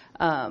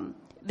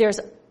 There's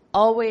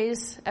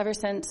always, ever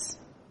since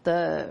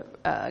the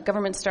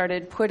government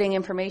started putting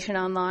information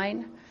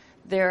online,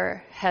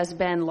 there has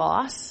been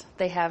loss.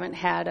 They haven't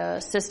had a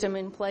system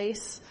in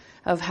place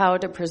of how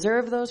to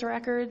preserve those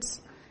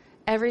records.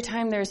 Every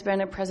time there's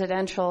been a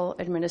presidential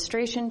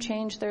administration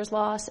change, there's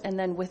loss. And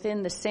then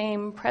within the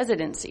same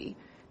presidency,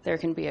 there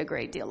can be a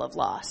great deal of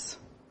loss.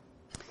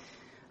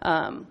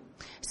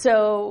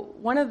 So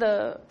one of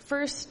the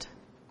first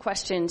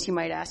questions you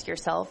might ask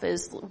yourself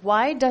is,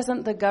 why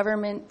doesn't the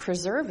government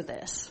preserve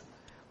this?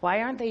 Why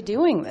aren't they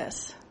doing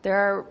this? There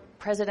are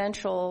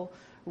presidential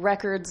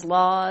records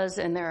laws,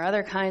 and there are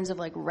other kinds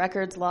of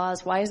records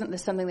laws. Why isn't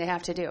this something they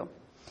have to do?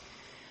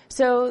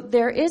 So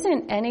there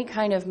isn't any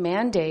kind of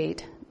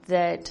mandate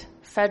that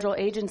federal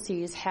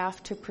agencies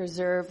have to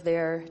preserve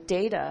their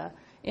data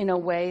in a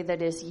way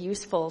that is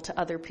useful to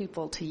other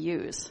people to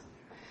use.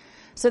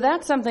 So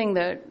that's something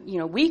that,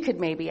 we could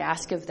maybe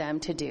ask of them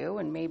to do,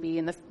 and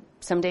maybe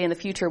someday in the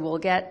future we'll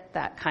get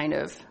that kind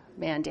of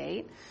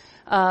mandate.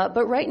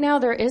 But right now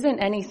there isn't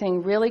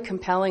anything really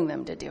compelling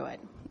them to do it.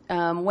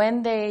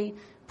 When they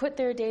put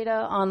their data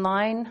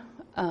online,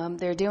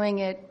 they're doing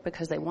it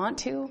because they want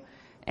to,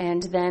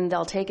 and then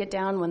they'll take it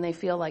down when they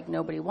feel like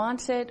nobody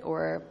wants it,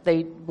 or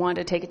they want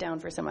to take it down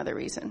for some other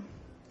reason.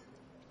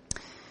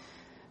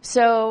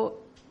 So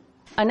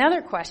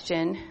another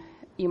question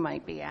you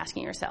might be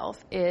asking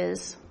yourself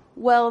is,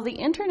 well, the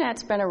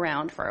internet's been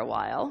around for a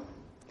while.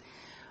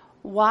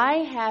 Why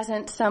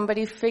hasn't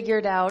somebody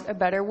figured out a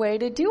better way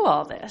to do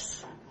all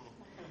this?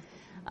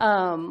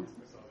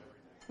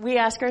 We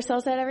ask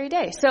ourselves that every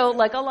day. So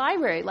like a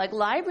library,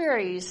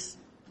 libraries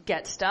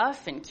get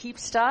stuff and keep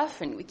stuff,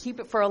 and we keep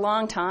it for a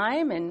long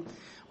time, and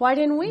why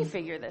didn't we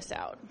figure this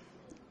out?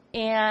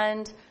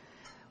 And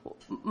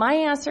my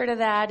answer to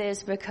that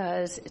is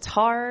because it's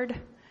hard,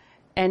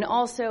 and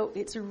also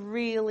it's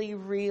really,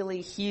 really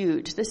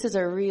huge. This is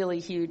a really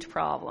huge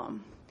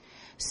problem.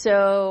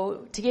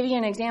 So to give you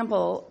an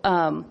example,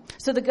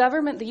 so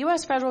the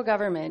U.S. federal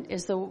government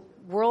is the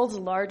world's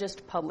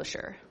largest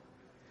publisher,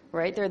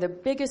 right? They're the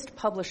biggest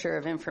publisher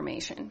of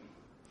information.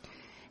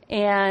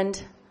 And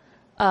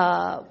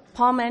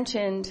Paul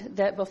mentioned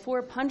that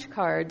before punch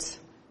cards,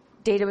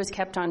 data was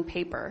kept on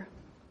paper.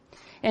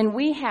 And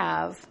we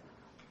have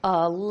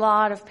a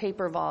lot of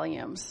paper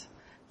volumes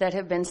that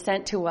have been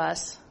sent to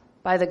us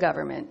by the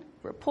government,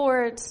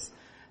 reports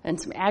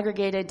and some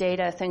aggregated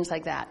data, things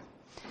like that.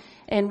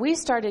 And we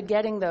started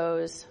getting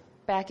those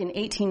back in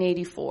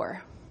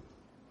 1884.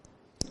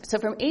 So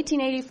from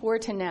 1884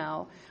 to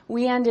now,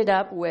 we ended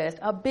up with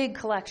a big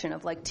collection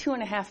of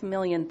 2.5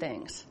 million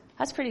things.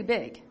 That's pretty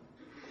big.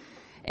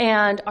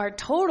 And our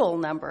total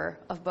number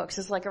of books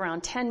is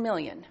around 10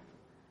 million.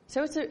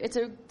 So it's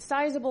a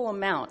sizable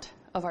amount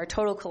of our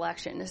total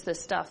collection is the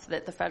stuff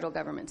that the federal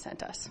government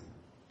sent us.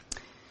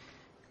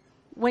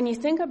 When you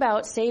think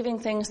about saving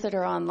things that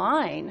are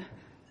online,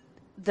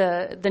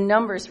 the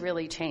numbers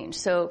really change.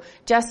 So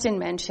Justin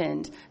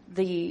mentioned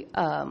the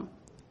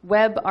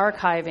web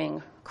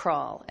archiving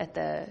crawl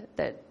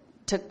that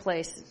took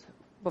place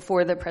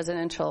before the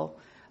presidential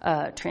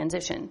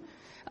transition.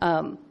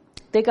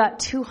 They got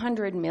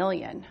 200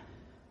 million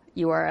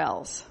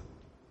URLs.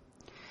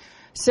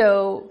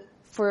 So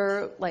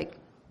for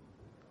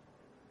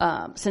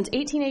since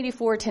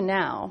 1884 to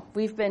now,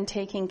 we've been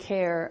taking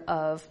care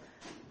of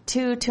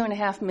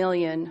 2.5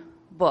 million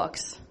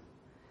books,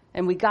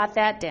 and we got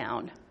that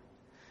down.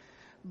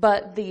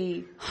 But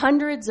the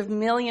hundreds of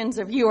millions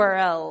of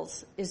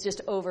URLs is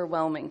just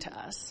overwhelming to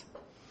us.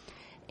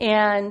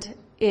 And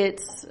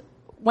it's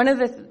one of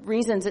the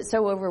reasons it's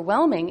so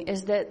overwhelming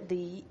is that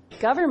the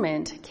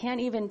government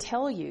can't even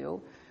tell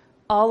you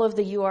all of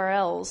the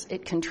URLs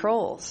it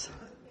controls.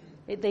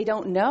 They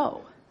don't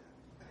know.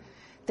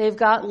 They've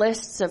got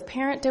lists of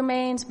parent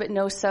domains, but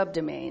no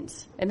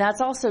subdomains. And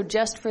that's also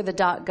just for the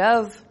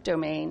 .gov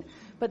domain.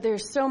 But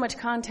there's so much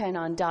content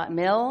on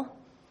 .mil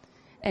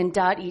and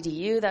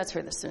 .edu, that's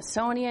where the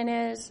Smithsonian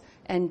is,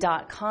 and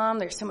 .com.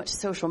 There's so much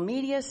social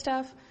media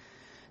stuff.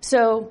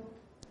 So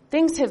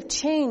things have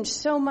changed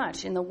so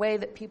much in the way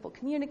that people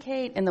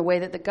communicate, in the way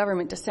that the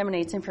government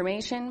disseminates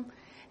information,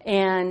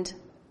 and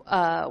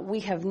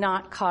we have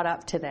not caught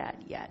up to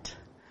that yet.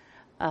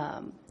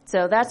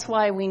 So that's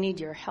why we need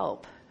your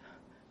help.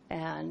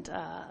 And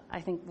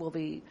I think we'll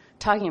be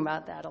talking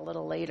about that a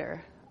little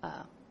later.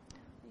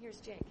 Here's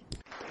Jake.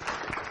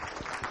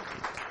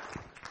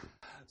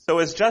 So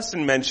as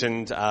Justin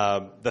mentioned,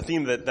 the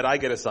theme that I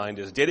get assigned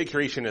is data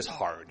curation is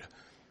hard.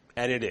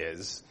 And it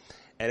is.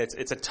 And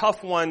it's a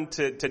tough one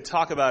to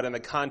talk about in the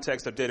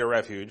context of data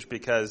refuge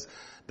because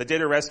the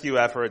data rescue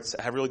efforts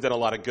have really done a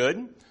lot of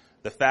good.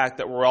 The fact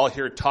that we're all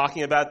here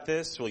talking about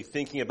this, really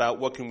thinking about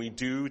what can we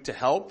do to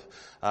help,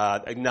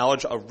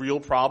 acknowledge a real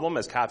problem,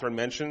 as Catherine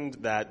mentioned,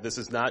 that this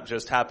is not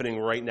just happening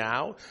right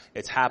now.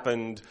 It's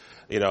happened,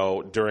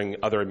 during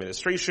other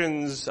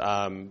administrations.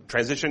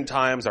 Transition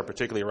times are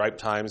particularly ripe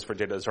times for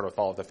data to sort of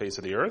fall off the face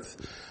of the earth.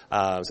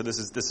 So this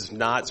is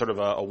not sort of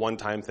a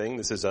one-time thing.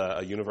 This is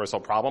a universal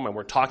problem, and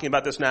we're talking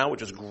about this now,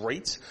 which is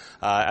great.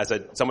 As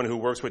someone who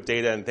works with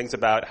data and thinks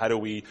about how do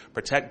we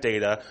protect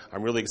data,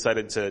 I'm really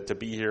excited to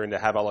be here and to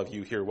have all of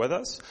you here with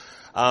us.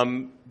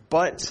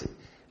 But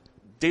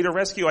data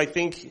rescue, I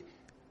think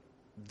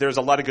there's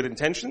a lot of good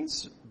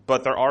intentions,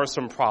 but there are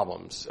some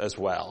problems as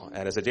well.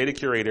 And as a data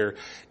curator,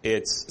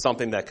 it's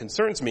something that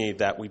concerns me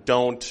that we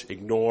don't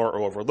ignore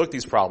or overlook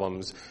these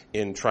problems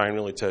in trying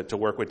really to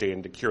work with data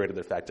and to curate it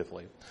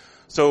effectively.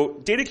 So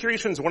data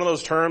curation is one of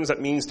those terms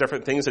that means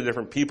different things to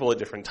different people at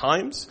different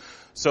times.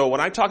 So when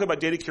I talk about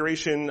data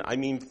curation, I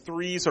mean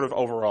three sort of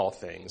overall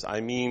things.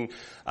 I mean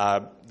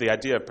the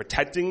idea of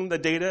protecting the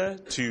data,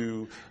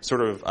 to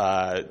sort of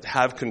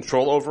have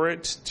control over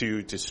it,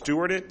 to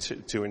steward it,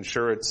 to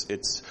ensure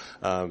it's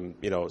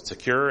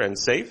secure and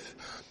safe.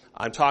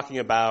 I'm talking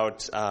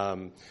about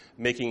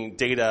making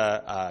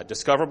data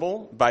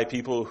discoverable by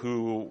people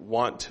who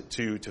want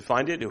to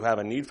find it, who have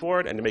a need for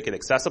it, and to make it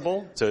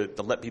accessible, to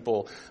let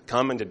people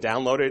come and to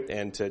download it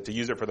and to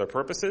use it for their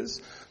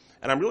purposes.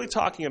 And I'm really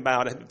talking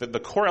about the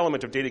core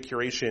element of data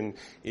curation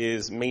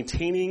is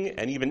maintaining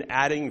and even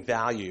adding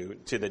value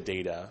to the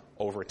data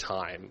over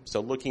time.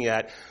 So looking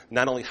at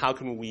not only how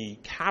can we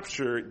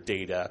capture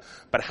data,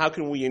 but how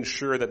can we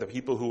ensure that the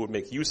people who would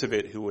make use of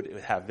it, who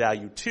would have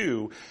value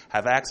to,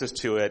 have access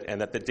to it,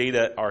 and that the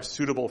data are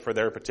suitable for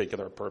their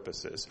particular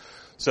purposes.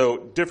 So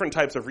different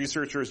types of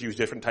researchers use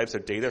different types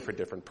of data for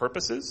different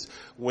purposes.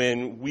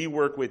 When we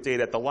work with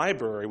data at the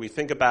library, we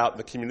think about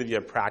the community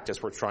of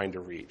practice we're trying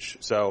to reach.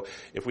 So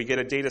if we get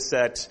a data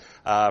set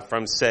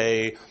from,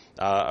 say,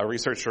 a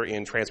researcher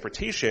in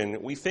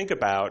transportation, we think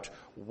about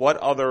what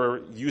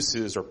other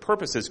uses or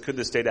purposes could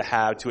this data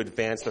have to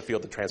advance the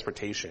field of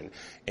transportation.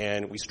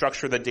 And we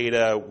structure the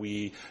data,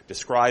 we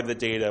describe the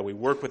data, we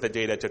work with the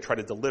data to try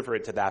to deliver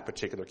it to that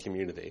particular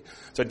community.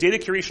 So data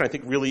curation, I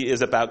think, really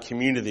is about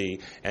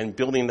community and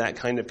building that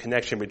kind of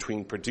connection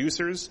between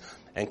producers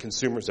and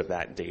consumers of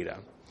that data.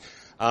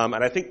 And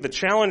I think the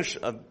challenge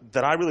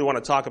that I really want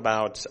to talk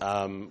about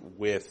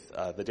with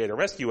the data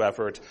rescue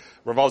effort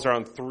revolves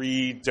around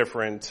three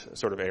different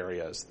sort of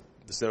areas.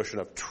 This notion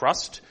of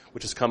trust,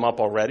 which has come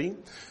up already,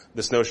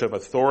 this notion of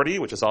authority,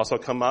 which has also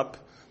come up,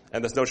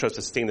 and this notion of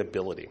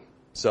sustainability.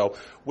 So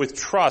with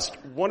trust,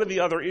 one of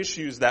the other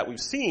issues that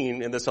we've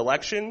seen in this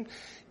election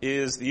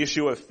is the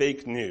issue of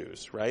fake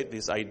news, right?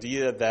 This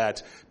idea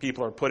that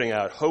people are putting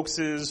out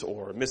hoaxes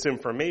or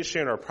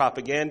misinformation or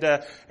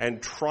propaganda and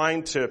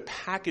trying to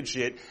package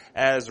it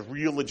as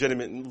real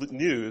legitimate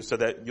news so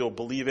that you'll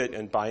believe it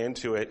and buy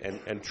into it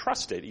and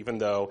trust it, even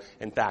though,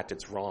 in fact,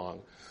 it's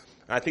wrong.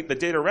 And I think the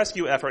data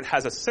rescue effort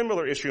has a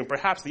similar issue and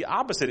perhaps the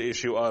opposite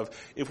issue of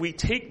if we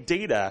take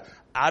data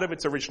out of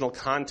its original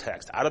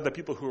context, out of the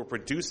people who are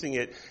producing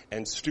it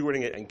and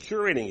stewarding it and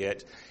curating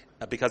it,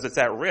 because it's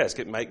at risk,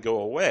 it might go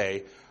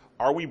away.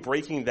 Are we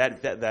breaking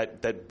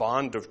that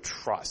bond of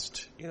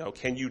trust?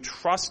 Can you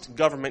trust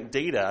government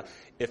data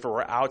if it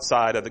were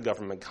outside of the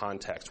government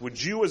context?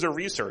 Would you, as a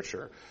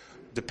researcher,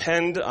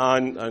 depend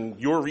on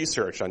your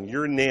research, on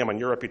your name, on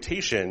your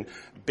reputation,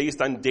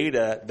 based on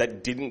data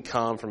that didn't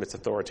come from its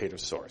authoritative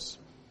source?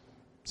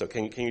 So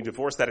can you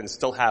divorce that and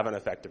still have an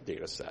effective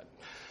data set?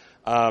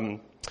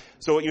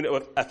 So,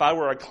 if I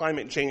were a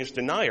climate change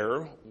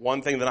denier,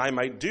 one thing that I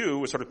might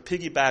do is sort of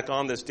piggyback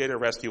on this data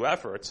rescue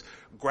efforts,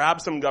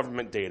 grab some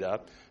government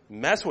data,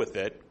 mess with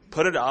it,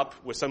 put it up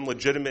with some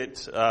legitimate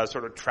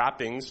sort of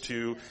trappings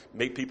to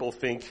make people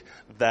think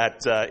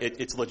that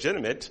it's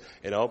legitimate,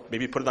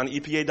 maybe put it on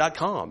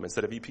EPA.com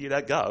instead of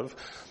EPA.gov,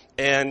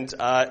 and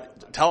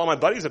tell all my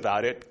buddies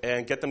about it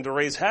and get them to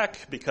raise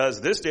heck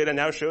because this data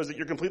now shows that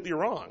you're completely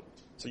wrong.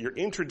 So you're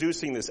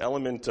introducing this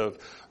element of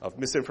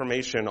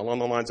misinformation along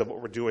the lines of what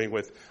we're doing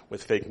with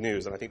fake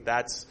news. And I think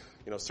that's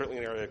certainly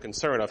an area of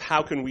concern of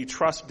how can we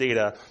trust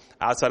data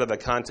outside of the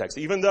context.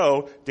 Even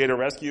though data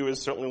rescue is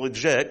certainly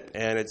legit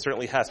and it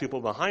certainly has people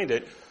behind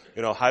it,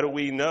 how do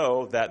we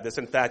know that this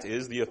in fact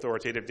is the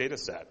authoritative data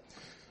set?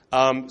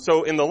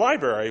 So in the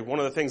library, one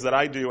of the things that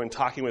I do in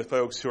talking with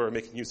folks who are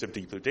making use of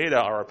deep blue data,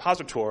 our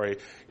repository,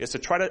 is to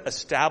try to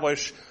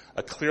establish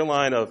a clear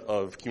line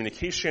of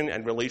communication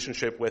and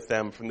relationship with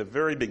them from the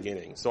very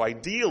beginning. So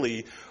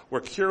ideally,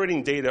 we're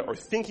curating data or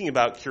thinking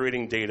about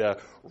curating data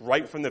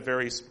right from the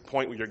very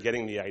point where you're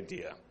getting the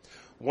idea.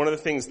 One of the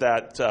things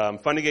that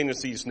funding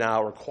agencies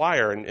now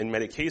require in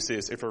many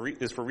cases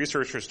is for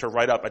researchers to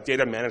write up a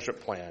data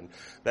management plan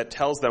that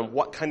tells them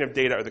what kind of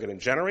data are they going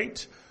to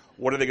generate,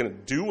 what are they going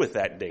to do with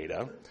that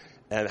data,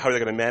 and how are they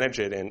going to manage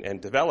it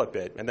and develop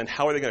it, and then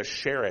how are they going to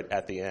share it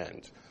at the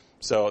end.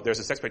 So there's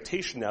this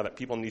expectation now that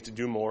people need to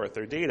do more with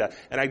their data.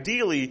 And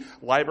ideally,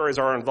 libraries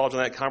are involved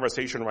in that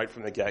conversation right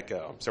from the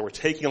get-go. So we're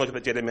taking a look at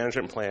the data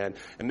management plan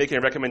and making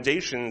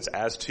recommendations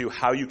as to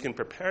how you can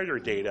prepare your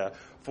data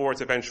for its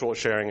eventual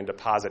sharing and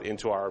deposit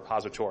into our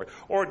repository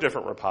or a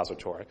different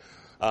repository.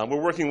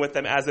 We're working with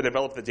them as they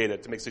develop the data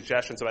to make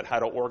suggestions about how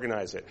to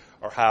organize it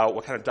or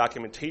what kind of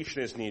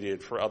documentation is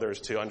needed for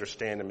others to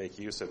understand and make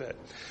use of it.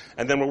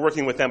 And then we're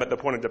working with them at the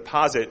point of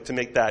deposit to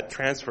make that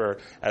transfer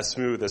as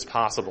smooth as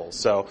possible.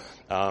 So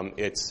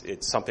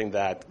it's something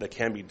that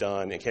can be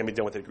done and can be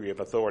done with a degree of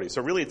authority.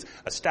 So really it's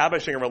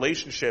establishing a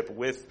relationship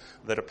with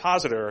the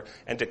depositor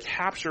and to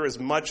capture as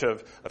much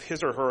of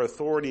his or her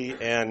authority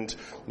and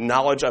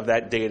knowledge of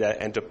that data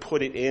and to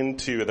put it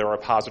into the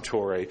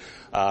repository,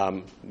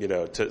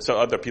 so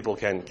other people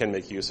can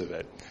make use of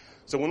it.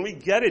 So when we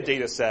get a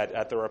data set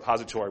at the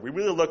repository, we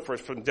really look for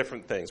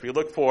different things. We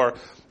look for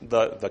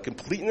the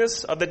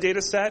completeness of the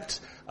data set.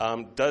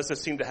 Does it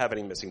seem to have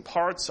any missing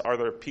parts? Are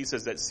there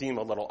pieces that seem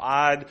a little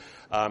odd?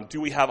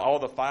 Do we have all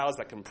the files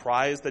that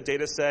comprise the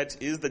data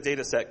set? Is the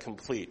data set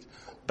complete?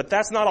 But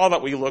that's not all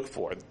that we look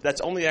for. That's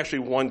only actually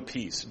one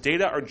piece.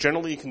 Data are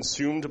generally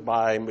consumed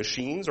by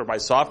machines or by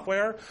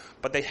software,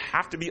 but they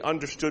have to be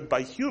understood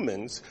by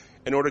humans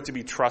in order to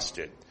be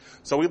trusted.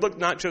 So we look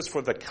not just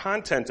for the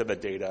content of the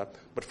data,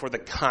 but for the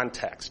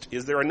context.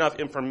 Is there enough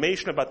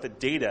information about the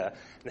data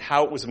and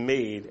how it was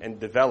made and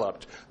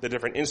developed, the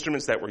different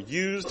instruments that were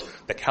used,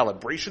 the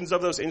calibrations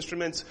of those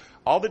instruments,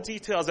 all the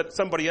details that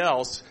somebody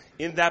else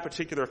in that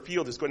particular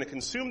field is going to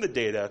consume the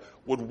data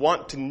would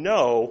want to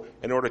know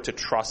in order to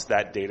trust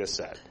that data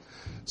set.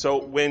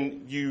 So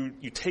when you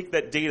take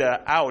that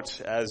data out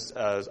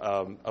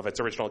of its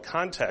original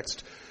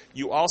context,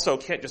 you also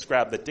can't just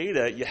grab the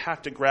data. You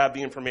have to grab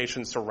the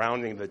information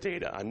surrounding the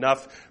data,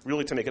 enough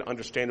really to make it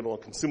understandable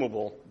and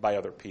consumable by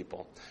other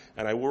people.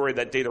 And I worry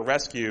that data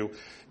rescue,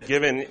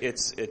 given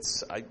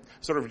I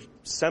sort of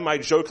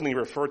semi-jokingly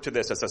refer to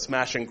this as a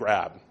smash and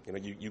grab.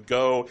 You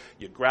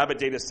grab a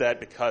data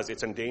set because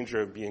it's in danger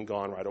of being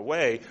gone right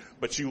away,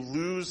 but you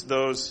lose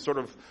those sort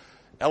of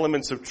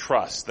elements of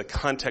trust, the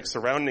context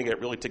surrounding it,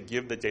 really to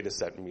give the data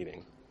set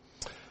meaning.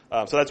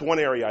 So that's one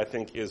area I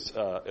think is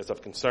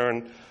of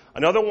concern.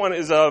 Another one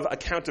is of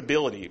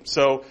accountability.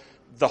 So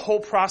the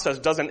whole process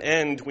doesn't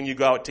end when you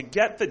go out to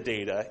get the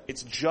data.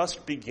 It's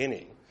just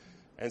beginning.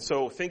 And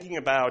so thinking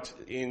about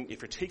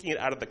if you're taking it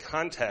out of the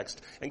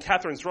context, and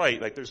Catherine's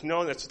right, there's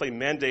no necessarily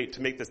mandate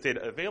to make this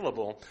data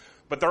available,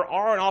 but there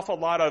are an awful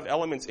lot of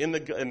elements in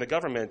the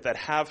government that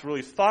have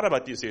really thought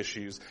about these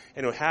issues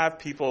and who have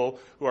people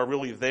who are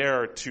really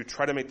there to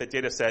try to make the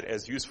data set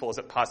as useful as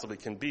it possibly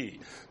can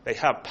be. They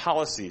have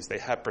policies, they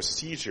have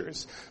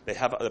procedures, they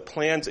have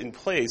plans in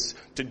place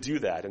to do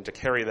that and to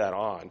carry that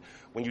on.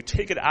 When you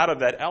take it out of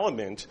that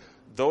element,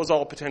 those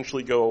all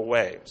potentially go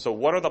away. So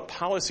what are the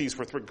policies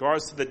with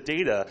regards to the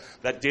data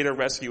that data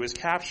rescue is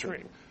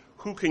capturing?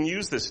 Who can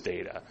use this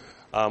data?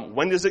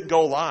 When does it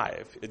go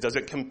live? Does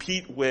it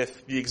compete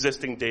with the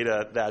existing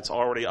data that's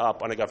already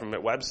up on a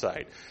government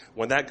website?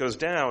 When that goes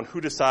down, who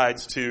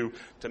decides to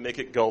make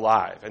it go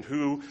live? And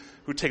who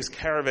takes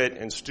care of it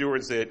and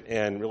stewards it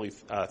and really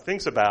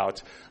thinks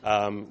about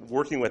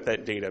working with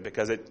that data?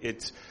 Because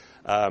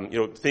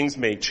things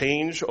may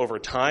change over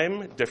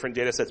time. Different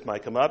data sets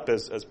might come up.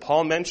 As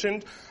Paul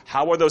mentioned,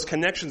 how are those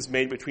connections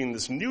made between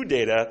this new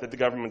data that the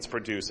government's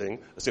producing,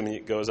 assuming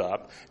it goes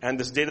up, and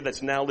this data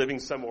that's now living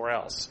somewhere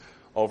else?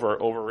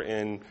 Over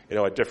in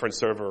a different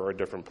server or a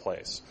different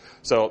place.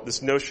 So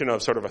this notion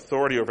of sort of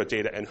authority over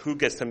data and who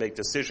gets to make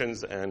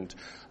decisions and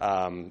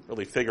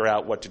really figure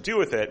out what to do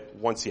with it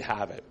once you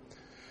have it.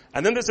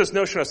 And then there's this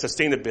notion of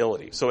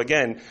sustainability. So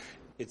again,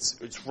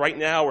 it's right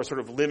now we're sort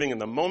of living in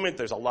the moment.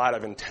 There's a lot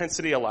of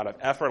intensity, a lot of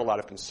effort, a lot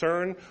of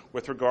concern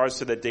with regards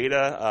to the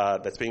data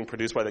that's being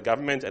produced by the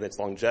government and its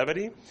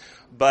longevity.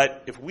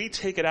 But if we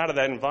take it out of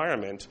that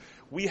environment,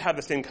 we have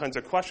the same kinds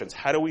of questions.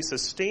 How do we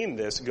sustain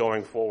this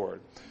going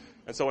forward?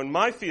 And so in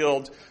my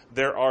field,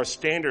 there are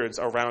standards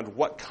around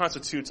what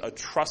constitutes a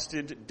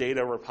trusted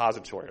data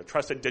repository, a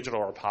trusted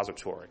digital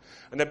repository.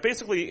 And they're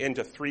basically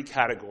into three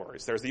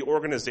categories. There's the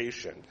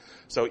organization.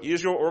 So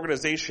is your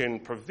organization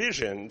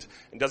provisioned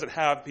and does it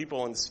have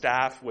people and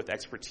staff with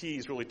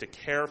expertise really to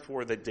care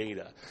for the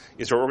data?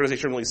 Is your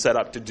organization really set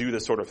up to do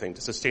this sort of thing,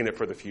 to sustain it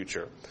for the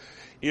future?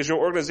 Is your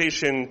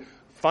organization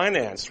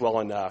financed well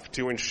enough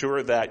to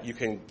ensure that you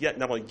can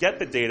not only get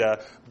the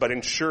data, but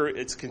ensure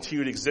its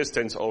continued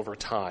existence over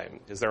time?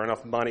 Is there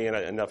enough money and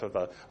enough of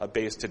a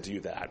base to do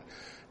that?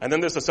 And then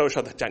there's the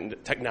social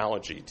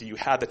technology. Do you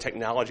have the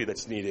technology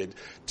that's needed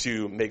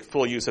to make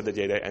full use of the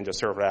data and to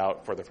serve it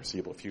out for the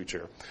foreseeable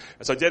future?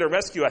 And so Data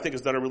Rescue, I think,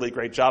 has done a really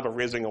great job of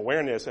raising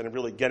awareness and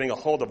really getting a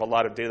hold of a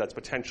lot of data that's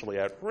potentially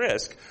at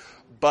risk.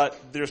 But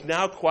there's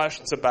now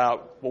questions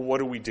about, well, what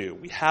do?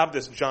 We have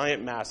this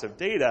giant mass of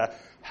data.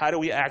 How do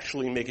we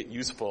actually make it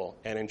useful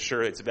and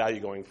ensure its value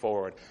going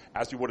forward,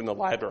 as we would in the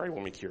library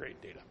when we curate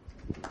data?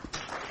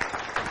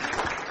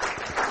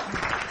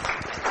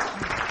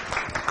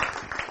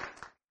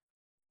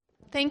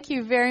 Thank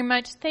you very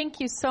much. Thank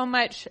you so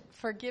much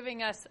for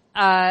giving us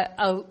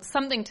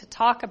something to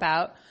talk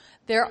about.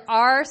 There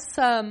are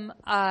some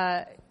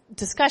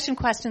discussion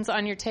questions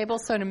on your table,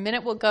 so in a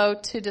minute we'll go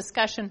to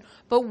discussion.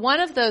 But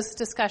one of those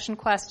discussion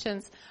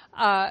questions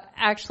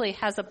actually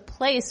has a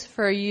place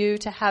for you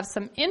to have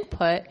some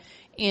input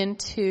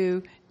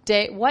into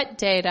what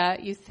data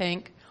you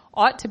think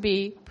ought to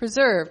be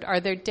preserved. Are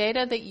there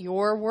data that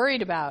you're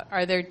worried about?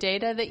 Are there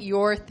data that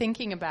you're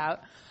thinking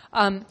about?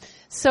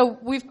 So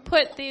we've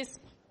put these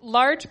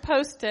large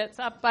Post-its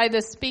up by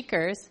the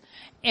speakers,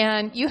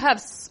 and you have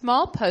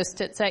small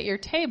Post-its at your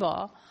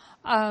table.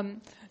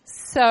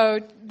 So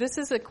this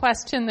is a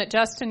question that,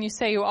 Justin, you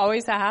say you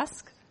always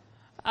ask.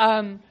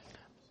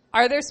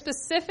 Are there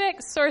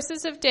specific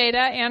sources of data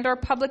and or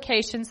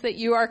publications that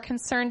you are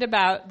concerned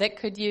about that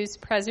could use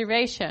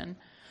preservation?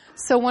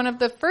 So one of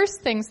the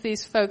first things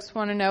these folks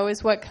want to know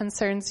is what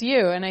concerns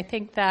you, and I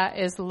think that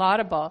is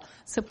laudable.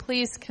 So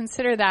please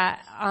consider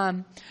that.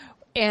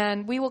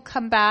 And we will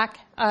come back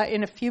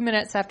in a few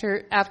minutes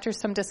after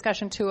some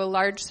discussion to a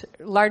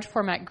large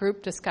format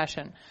group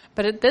discussion.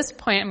 But at this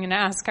point, I'm going to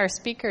ask our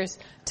speakers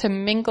to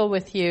mingle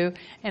with you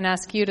and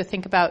ask you to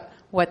think about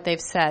what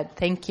they've said.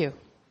 Thank you.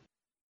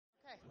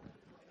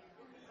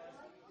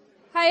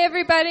 Hi,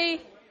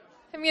 everybody.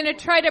 I'm going to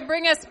try to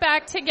bring us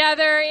back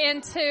together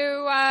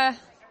into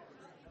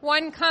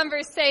one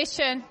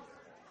conversation.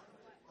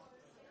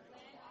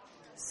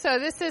 So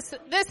this is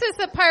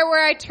the part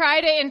where I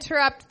try to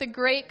interrupt the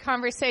great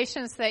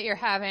conversations that you're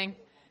having.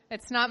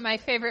 It's not my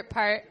favorite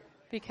part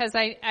because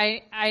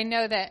I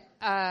know that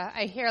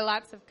I hear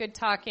lots of good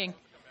talking.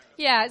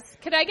 Yes,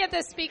 could I get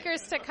the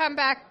speakers to come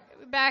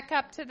back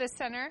up to the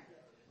center?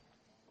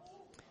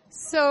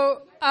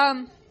 So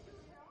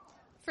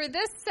for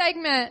this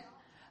segment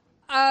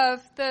of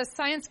the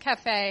Science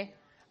Cafe,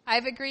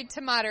 I've agreed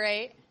to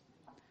moderate.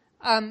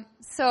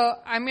 So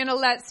I'm going to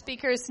let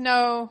speakers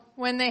know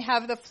when they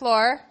have the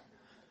floor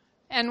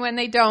and when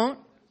they don't.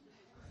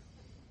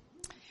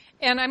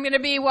 And I'm going to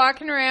be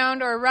walking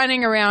around or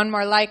running around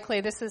more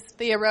likely. This is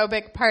the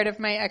aerobic part of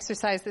my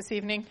exercise this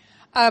evening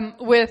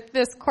with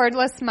this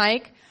cordless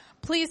mic.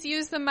 Please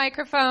use the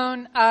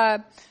microphone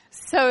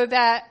so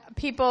that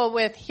people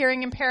with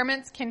hearing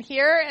impairments can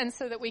hear and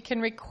so that we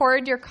can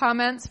record your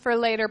comments for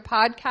later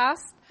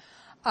podcasts.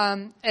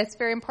 It's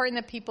very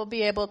important that people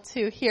be able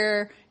to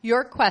hear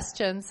your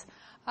questions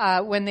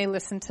when they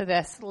listen to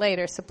this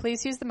later. So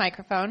please use the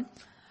microphone.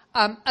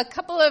 A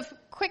couple of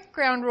quick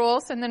ground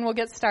rules, and then we'll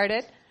get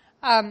started.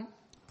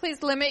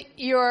 Please limit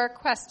your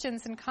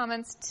questions and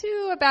comments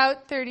to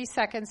about 30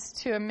 seconds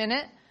to a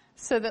minute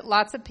so that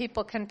lots of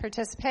people can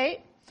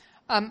participate.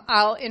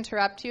 I'll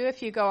interrupt you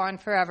if you go on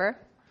forever.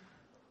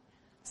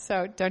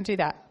 So don't do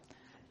that.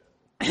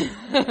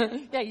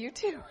 Yeah, you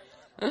too.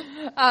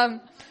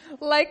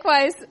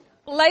 Likewise,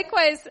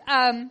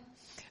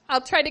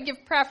 I'll try to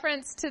give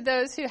preference to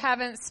those who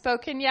haven't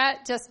spoken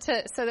yet,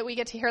 so that we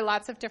get to hear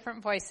lots of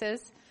different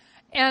voices.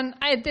 And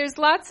there's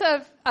lots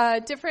of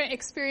different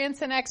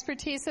experience and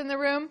expertise in the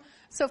room,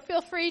 so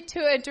feel free to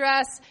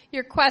address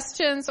your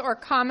questions or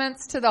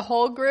comments to the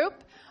whole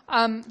group.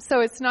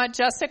 So it's not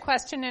just a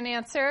question and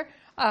answer,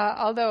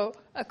 although,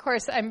 of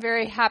course, I'm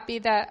very happy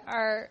that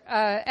our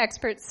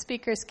expert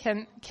speakers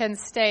can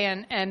stay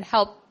and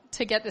help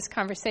to get this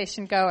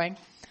conversation going.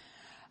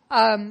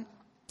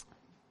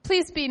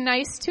 Please be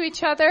nice to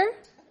each other,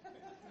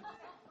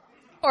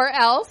 or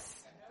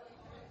else.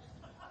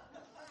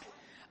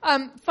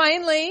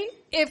 Finally,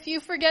 if you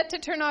forget to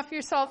turn off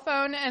your cell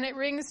phone and it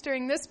rings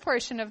during this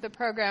portion of the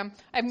program,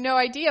 I have no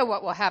idea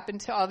what will happen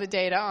to all the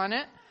data on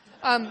it.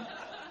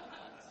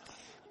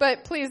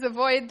 But please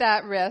avoid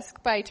that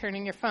risk by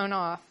turning your phone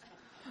off.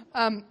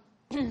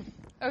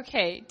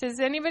 Okay, does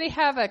anybody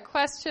have a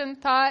question,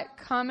 thought,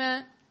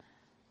 comment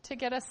to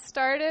get us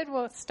started?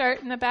 We'll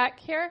start in the back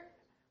here.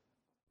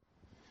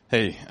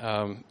 Hey,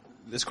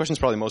 this question is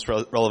probably most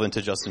relevant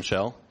to Justin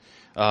Schell.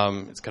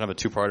 It's kind of a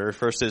two-parter.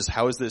 First is,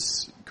 how is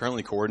this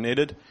currently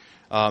coordinated,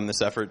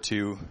 this effort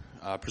to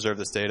preserve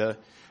this data?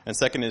 And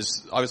second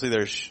is, obviously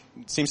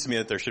it seems to me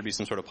that there should be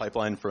some sort of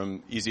pipeline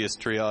from easiest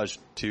triage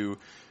to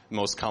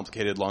most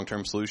complicated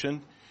long-term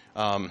solution.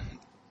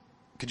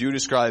 Could you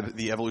describe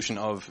the evolution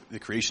of the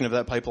creation of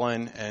that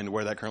pipeline and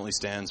where that currently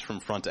stands from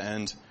front to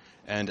end,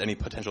 and any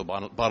potential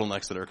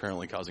bottlenecks that are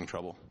currently causing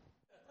trouble?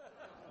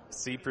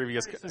 See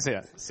previous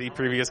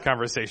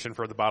conversation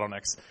for the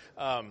bottlenecks.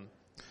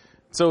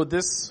 So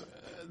this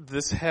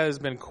has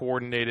been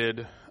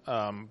coordinated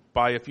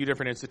by a few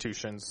different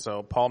institutions.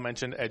 So Paul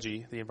mentioned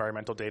EDGI, the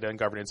Environmental Data and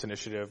Governance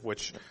Initiative,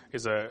 which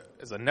is a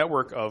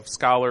network of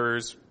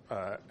scholars,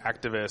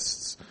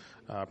 activists,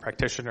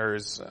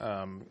 practitioners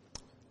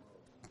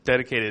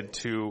dedicated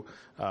to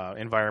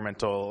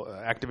environmental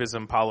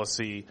activism,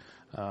 policy,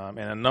 and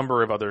a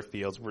number of other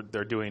fields.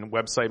 They're doing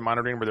website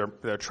monitoring where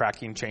they're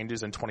tracking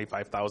changes in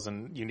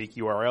 25,000 unique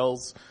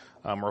URLs.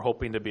 We're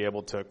hoping to be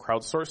able to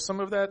crowdsource some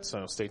of that,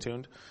 so stay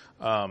tuned.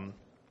 And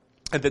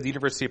then the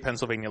University of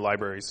Pennsylvania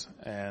Libraries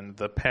and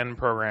the Penn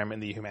program in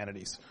the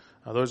humanities.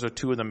 Those are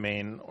two of the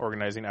main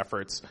organizing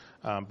efforts,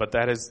 but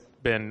that has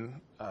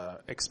been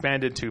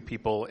expanded to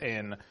people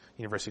in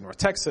University of North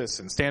Texas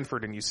and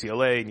Stanford and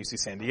UCLA and UC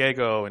San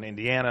Diego and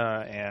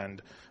Indiana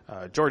and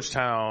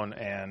Georgetown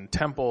and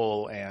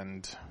Temple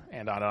and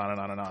on and on and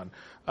on and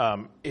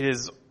on. It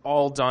is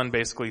all done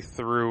basically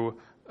through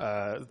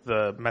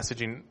the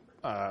messaging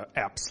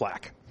app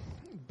Slack.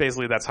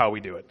 Basically, that's how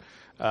we do it.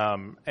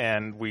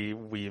 And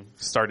we've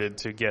started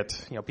to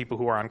get people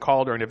who are on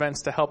call during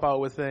events to help out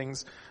with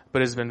things,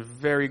 but it's been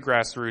very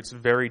grassroots,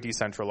 very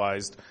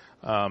decentralized.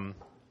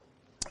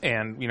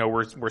 And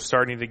we're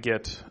starting to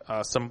get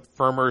some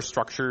firmer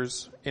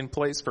structures in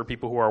place for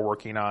people who are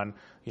working on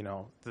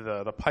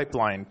the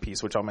pipeline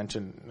piece, which I'll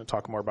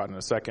talk more about in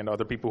a second.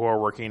 Other people who are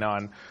working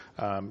on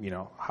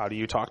how do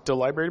you talk to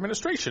library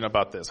administration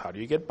about this? How do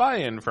you get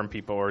buy-in from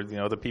people, or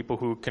the people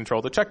who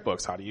control the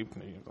checkbooks? How do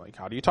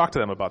you talk to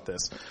them about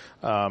this?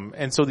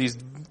 And so these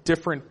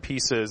different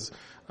pieces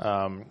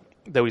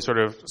that we sort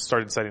of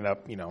started setting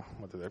up,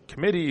 whether they're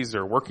committees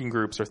or working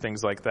groups or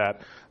things like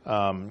that.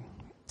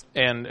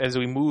 And as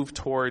we move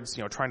towards,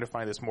 trying to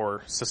find this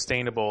more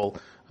sustainable,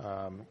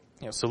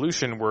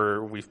 solution,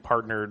 where we've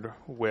partnered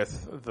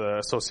with the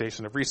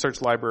Association of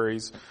Research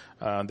Libraries.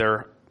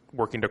 They're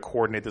working to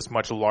coordinate this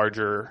much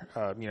larger,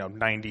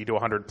 90 to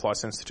 100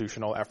 plus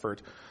institutional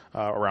effort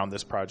around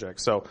this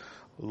project. So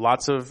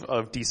lots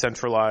of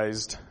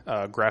decentralized,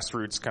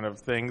 grassroots kind of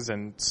things,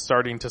 and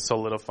starting to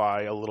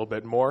solidify a little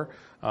bit more,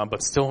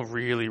 but still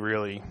really,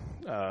 really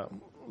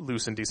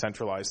loose and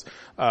decentralized.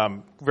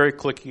 Very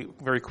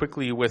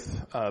quickly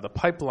with the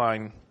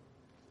pipeline,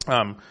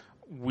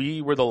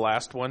 we were the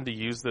last one to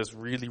use this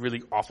really,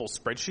 really awful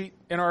spreadsheet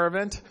in our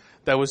event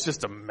that was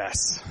just a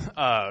mess.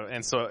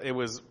 And so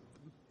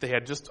they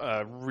had just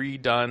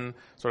redone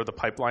sort of the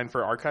pipeline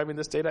for archiving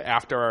this data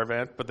after our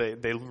event, but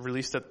they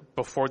released it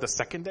before the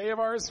second day of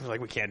ours. We're like,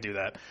 we can't do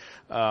that.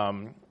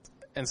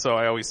 And so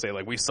I always say,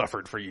 we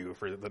suffered for you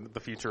for the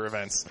future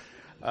events.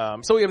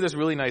 So we have this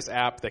really nice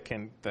app that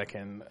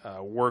can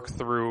work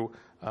through,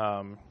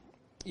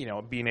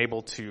 being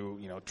able to,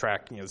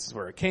 track, this is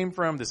where it came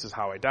from, this is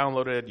how I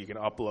downloaded it, you can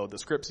upload the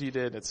scripts you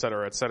did, et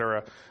cetera, et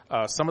cetera.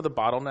 Some of the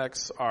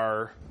bottlenecks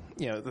are,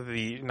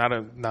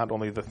 not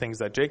only the things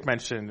that Jake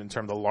mentioned in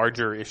terms of the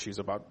larger issues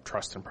about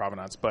trust and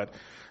provenance, but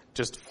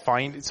just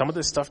some of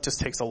this stuff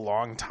just takes a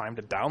long time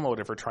to download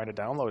if we're trying to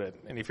download it.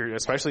 And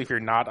especially if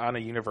you're not on a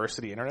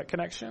university internet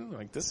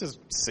connection, this is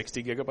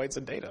 60 gigabytes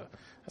of data.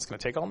 That's going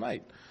to take all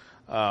night.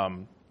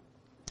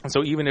 And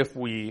so even if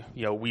we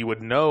would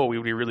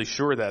be really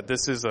sure that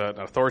this is an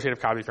authoritative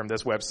copy from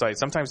this website,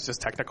 sometimes it's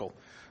just technical.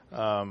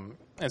 And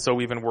so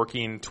we've been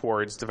working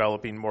towards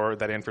developing more of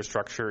that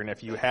infrastructure. And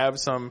if you have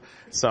some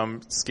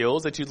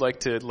skills that you'd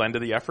like to lend to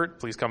the effort,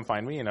 please come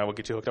find me and I will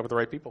get you hooked up with the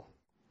right people.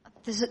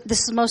 This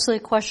is mostly a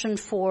question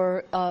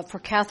for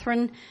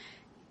Catherine.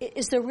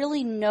 Is there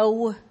really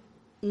no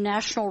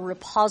national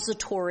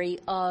repository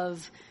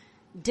of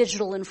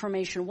digital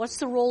information? What's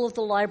the role of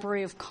the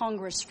Library of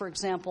Congress, for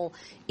example,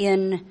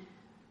 in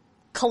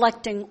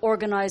collecting,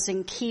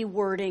 organizing,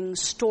 keywording,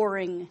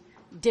 storing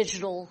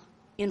digital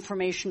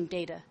information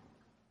data?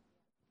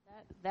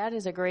 That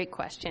is a great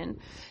question.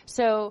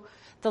 So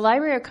the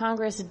Library of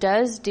Congress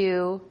does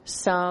do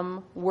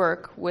some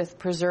work with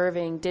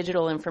preserving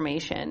digital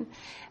information.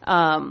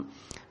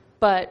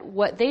 But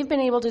what they've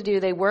been able to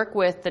do, they work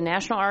with the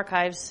National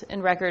Archives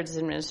and Records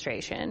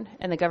Administration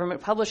and the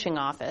Government Publishing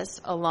Office,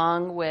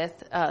 along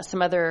with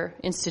some other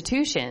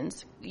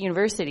institutions,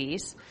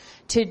 universities,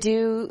 to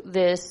do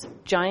this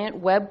giant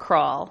web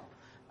crawl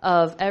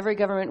of every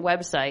government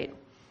website.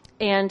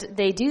 And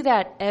they do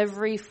that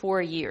every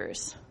 4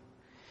 years.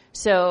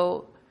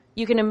 So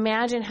you can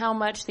imagine how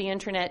much the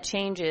internet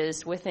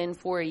changes within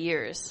 4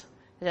 years.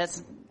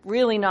 That's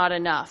really not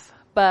enough.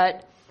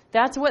 But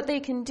that's what they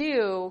can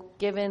do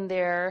given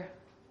their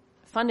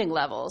funding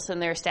levels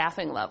and their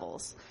staffing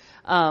levels.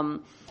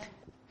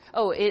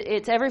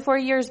 It's every 4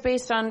 years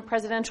based on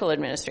presidential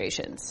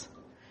administrations.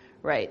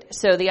 Right.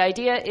 So the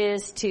idea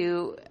is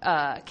to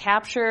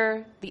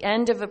capture the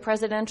end of a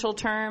presidential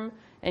term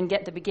and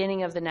get the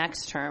beginning of the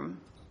next term.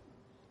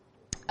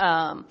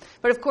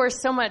 But of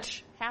course, so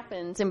much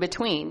happens in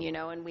between,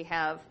 and we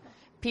have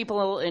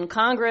people in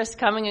Congress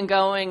coming and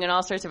going and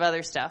all sorts of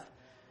other stuff.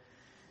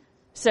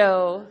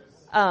 So,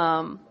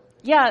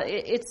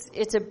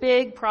 it's a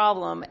big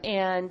problem.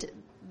 And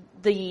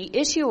the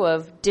issue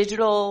of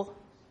digital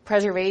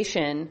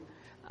preservation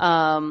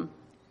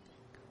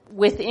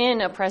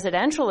within a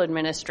presidential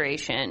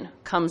administration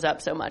comes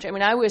up so much. I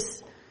mean, I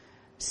was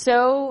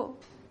so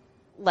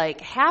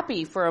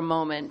happy for a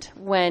moment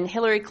when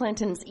Hillary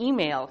Clinton's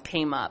email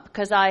came up,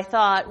 because I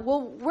thought,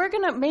 well,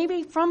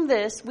 maybe from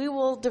this we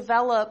will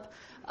develop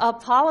a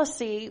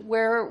policy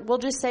where we'll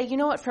just say,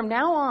 from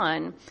now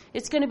on,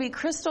 it's going to be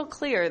crystal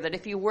clear that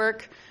if you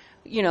work,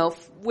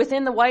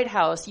 within the White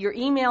House, your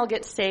email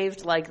gets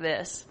saved like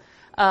this.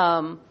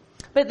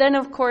 But then,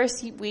 of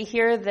course, we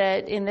hear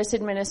that in this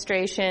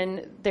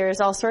administration,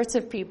 there's all sorts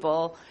of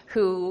people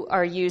who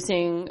are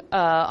using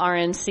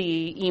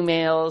RNC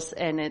emails,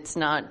 and it's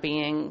not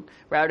being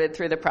routed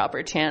through the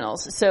proper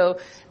channels. So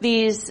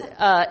these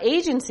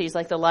agencies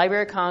like the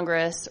Library of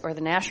Congress or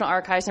the National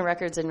Archives and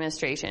Records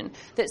Administration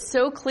that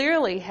so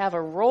clearly have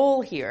a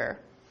role here,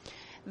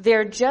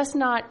 they're just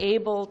not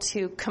able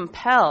to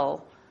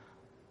compel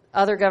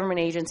other government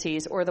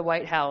agencies or the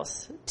White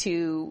House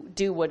to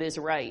do what is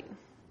right.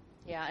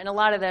 Yeah, and a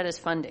lot of that is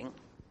funding.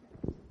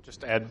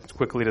 Just to add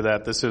quickly to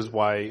that, this is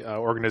why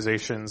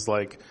organizations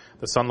like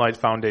the Sunlight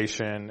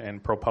Foundation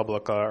and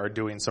ProPublica are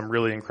doing some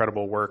really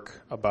incredible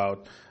work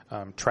about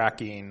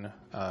tracking,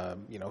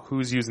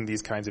 who's using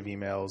these kinds of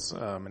emails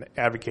and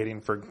advocating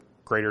for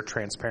greater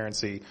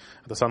transparency.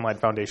 The Sunlight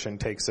Foundation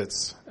takes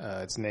its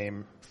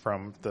name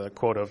from the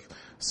quote of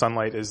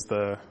 "Sunlight is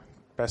the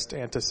best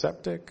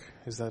antiseptic."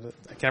 Is that it?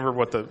 I can't remember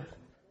what the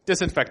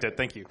disinfectant.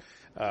 Thank you.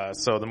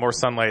 So the more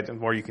sunlight and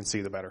the more you can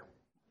see, the better.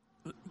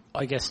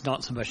 I guess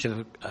not so much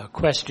of a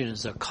question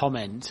as a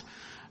comment.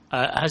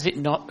 Has it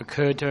not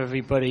occurred to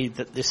everybody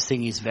that this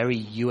thing is very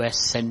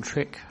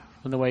US-centric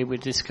from the way we're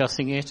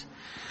discussing it?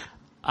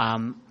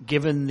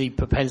 Given the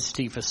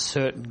propensity for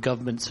certain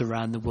governments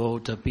around the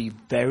world to be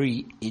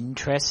very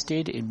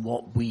interested in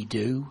what we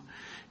do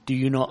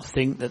you not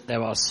think that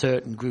there are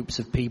certain groups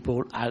of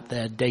people out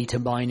there data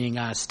mining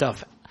our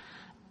stuff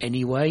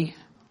anyway?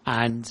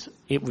 And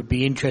it would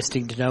be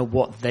interesting to know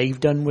what they've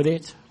done with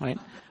it, right?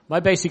 My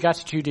basic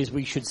attitude is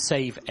we should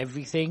save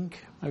everything,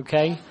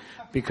 okay?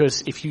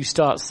 Because if you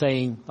start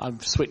saying,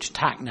 I've switched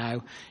tack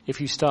now,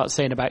 if you start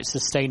saying about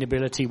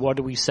sustainability, what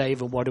do we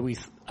save and what do we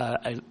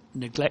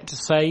neglect to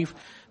save,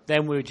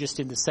 then we're just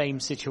in the same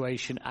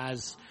situation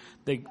as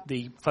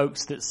the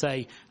folks that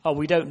say, oh,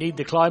 we don't need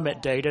the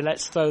climate data,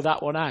 let's throw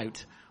that one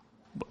out.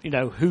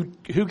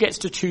 Who gets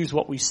to choose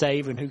what we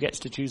save and who gets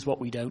to choose what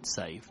we don't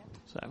save?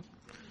 So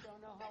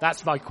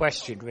that's my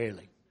question,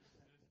 really.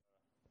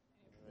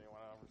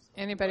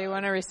 Anybody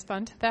want to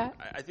respond to that?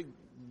 I think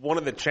one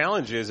of the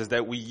challenges is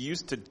that we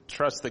used to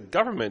trust the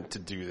government to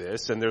do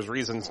this, and there's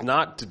reasons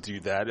not to do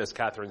that. As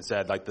Catherine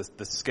said, like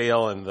the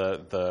scale and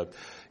the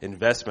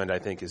investment, I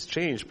think, has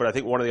changed. But I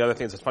think one of the other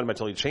things that's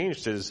fundamentally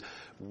changed is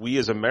we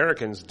as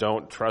Americans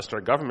don't trust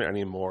our government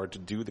anymore to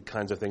do the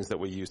kinds of things that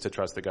we used to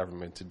trust the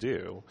government to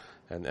do.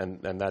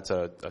 And that's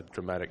a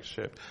dramatic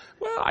shift.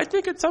 Well, I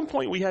think at some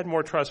point we had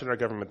more trust in our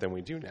government than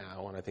we do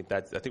now, and I think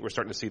we're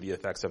starting to see the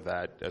effects of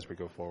that as we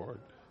go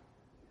forward.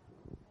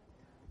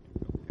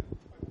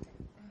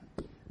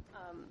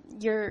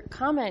 Your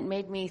comment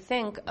made me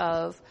think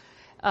of,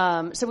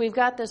 so we've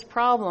got this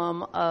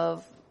problem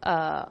of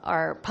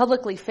our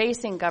publicly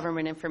facing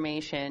government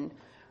information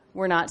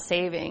we're not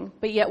saving,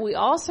 but yet we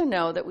also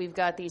know that we've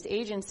got these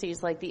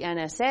agencies like the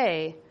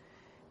NSA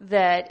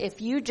that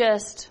if you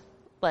just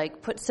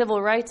put civil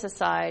rights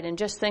aside and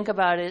just think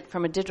about it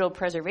from a digital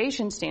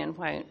preservation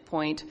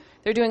standpoint,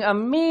 they're doing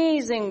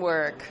amazing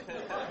work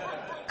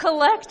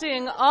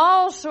collecting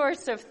all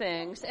sorts of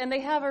things, and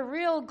they have a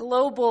real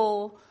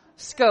global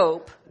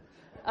scope.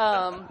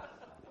 That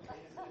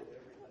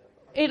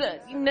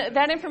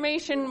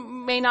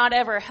information may not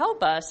ever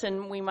help us,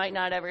 and we might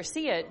not ever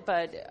see it,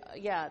 but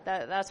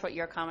that's what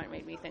your comment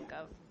made me think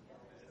of.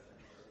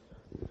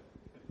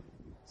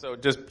 So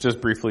just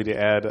briefly to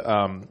add,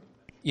 a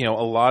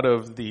lot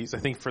of these, I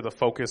think for the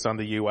focus on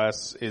the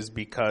U.S. is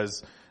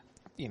because,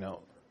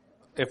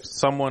 if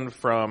someone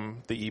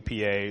from the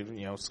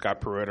EPA, Scott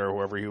Pruitt or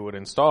whoever you would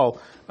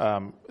install,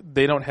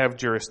 they don't have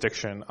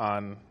jurisdiction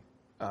on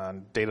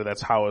data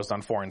that's housed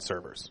on foreign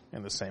servers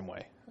in the same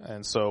way.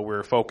 And so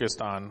we're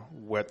focused on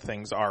what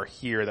things are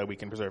here that we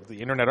can preserve.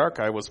 The Internet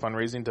Archive was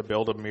fundraising to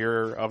build a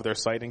mirror of their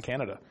site in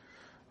Canada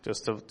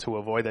just to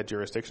avoid that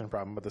jurisdiction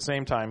problem. But at the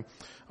same time,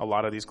 a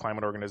lot of these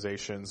climate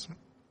organizations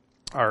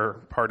are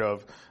part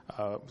of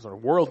sort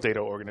of world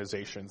data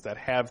organizations that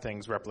have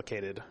things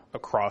replicated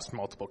across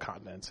multiple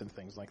continents and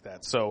things like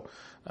that. So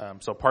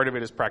part of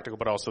it is practical,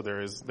 but also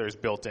there's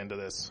built into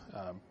this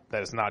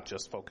that is not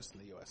just focused in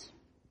the U.S.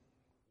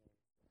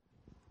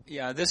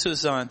 Yeah, this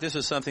is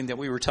something that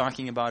we were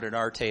talking about at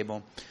our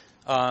table.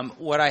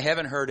 What I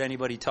haven't heard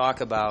anybody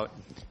talk about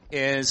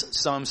is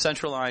some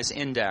centralized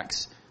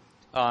index,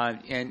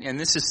 and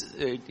this is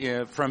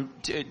from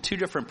two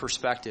different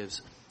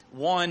perspectives.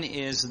 One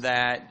is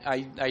that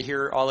I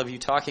hear all of you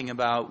talking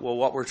about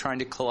what we're trying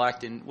to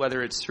collect, and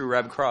whether it's through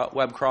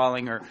web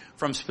crawling or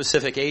from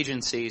specific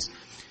agencies,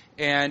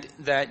 and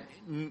that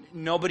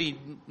nobody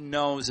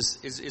knows,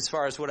 as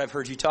far as what I've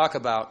heard you talk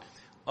about,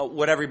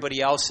 what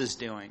everybody else is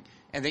doing.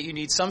 And that you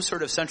need some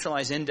sort of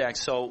centralized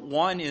index. So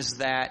one is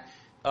that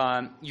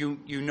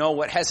you know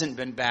what hasn't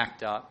been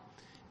backed up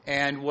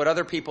and what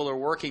other people are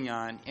working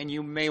on, and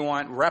you may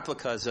want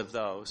replicas of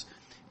those.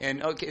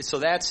 And so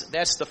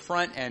that's the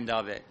front end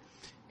of it.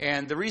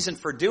 And the reason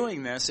for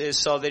doing this is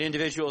so that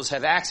individuals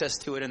have access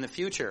to it in the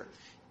future.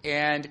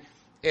 And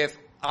if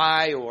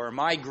I or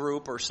my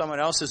group or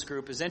someone else's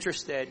group is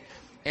interested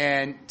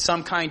in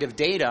some kind of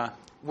data,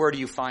 where do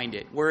you find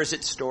it? Where is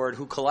it stored?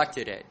 Who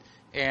collected it?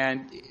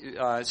 And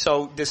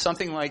so is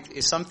something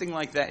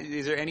like that,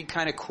 is there any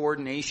kind of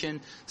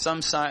coordination,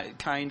 some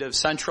kind of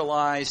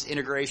centralized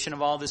integration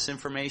of all this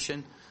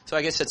information? So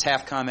I guess it's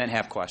half comment,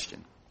 half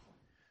question.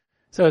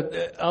 So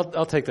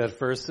I'll take that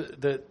first.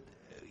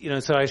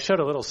 So I showed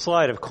a little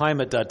slide of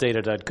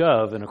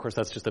climate.data.gov, and of course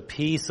that's just a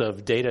piece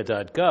of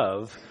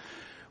data.gov,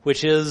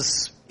 which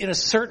is in a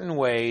certain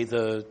way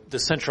the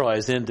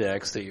centralized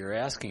index that you're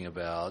asking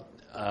about.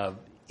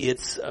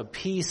 It's a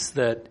piece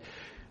that,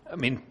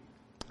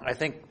 I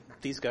think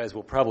these guys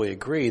will probably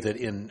agree that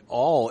in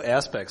all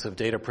aspects of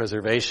data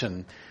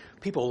preservation,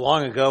 people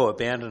long ago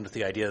abandoned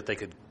the idea that they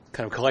could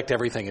kind of collect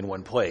everything in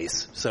one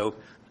place. So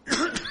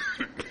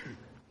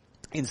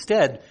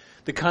instead,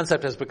 the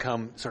concept has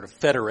become sort of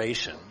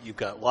federation. You've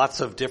got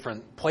lots of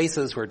different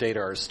places where data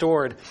are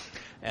stored,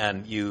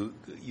 and you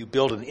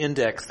build an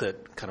index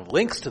that kind of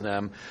links to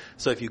them.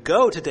 So if you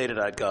go to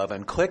data.gov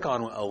and click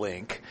on a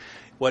link,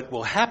 what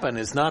will happen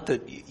is not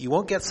that you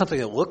won't get something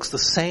that looks the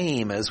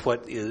same as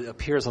what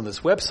appears on this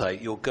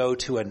website. You'll go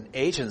to an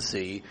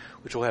agency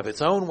which will have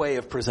its own way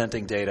of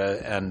presenting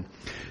data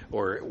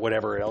or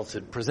whatever else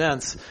it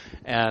presents,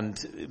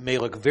 and it may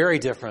look very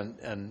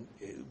different and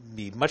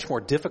be much more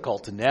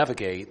difficult to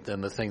navigate than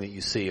the thing that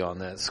you see on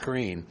that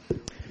screen.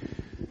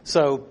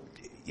 So,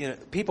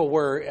 people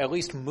were at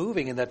least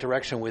moving in that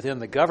direction within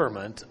the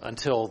government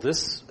until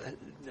this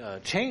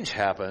change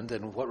happened,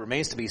 and what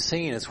remains to be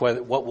seen is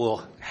what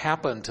will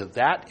happen to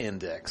that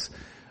index.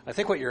 I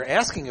think what you're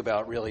asking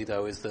about really,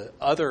 though, is the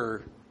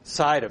other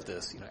side of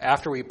this.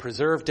 After we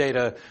preserve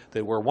data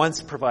that were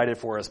once provided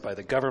for us by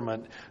the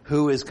government,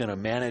 who is going to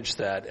manage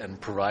that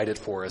and provide it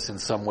for us in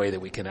some way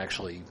that we can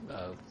actually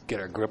get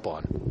our grip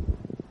on?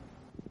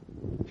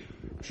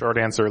 Short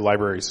answer,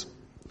 libraries.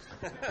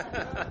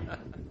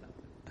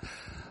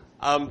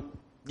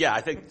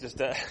 I think just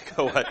to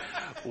echo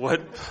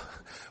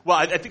well,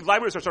 I think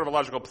libraries are sort of a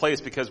logical place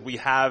because we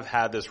have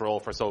had this role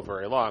for so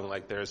very long.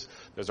 Like there's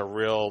a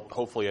real,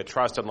 hopefully, a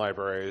trust in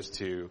libraries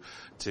to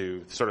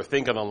sort of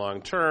think in the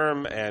long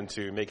term and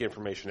to make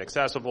information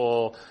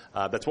accessible.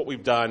 That's what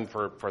we've done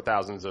for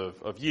thousands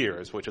of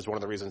years, which is one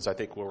of the reasons I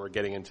think when we're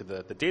getting into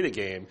the data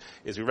game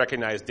is we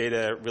recognize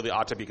data really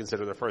ought to be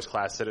considered a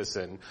first-class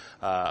citizen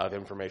of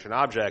information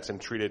objects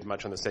and treated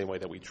much in the same way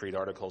that we treat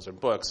articles and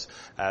books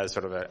as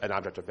sort of an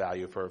object of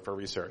value for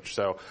research.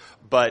 So,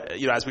 but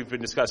as we've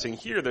been discussing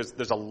here,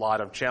 there's a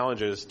lot of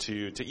challenges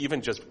to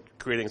even just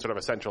creating sort of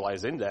a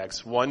centralized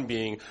index. One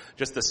being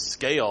just the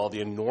scale,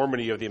 the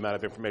enormity of the amount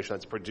of information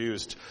that's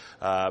produced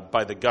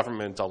by the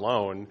government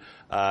alone.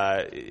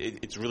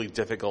 It's really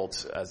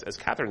difficult, as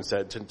Catherine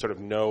said, to sort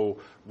of know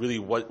really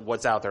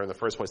what's out there in the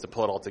first place to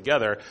pull it all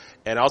together.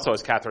 And also,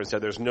 as Catherine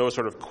said, there's no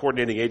sort of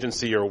coordinating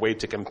agency or way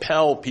to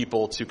compel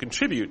people to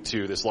contribute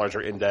to this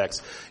larger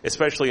index,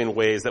 especially in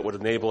ways that would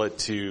enable it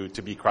to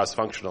be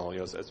cross-functional.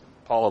 As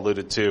Paul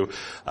alluded to,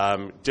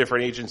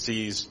 different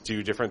agencies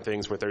do different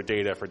things with their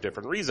data for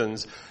different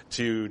reasons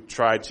to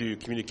try to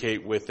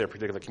communicate with their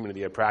particular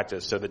community of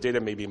practice. So the data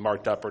may be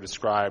marked up or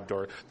described,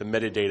 or the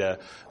metadata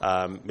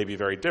may be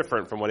very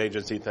different from one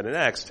agency to the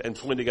next, and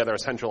pulling together a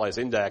centralized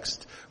index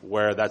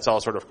where that's all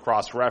sort of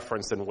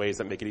cross-referenced in ways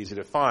that make it easy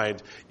to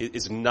find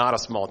is not a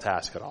small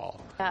task at all.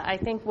 I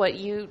think what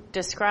you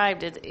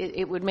described,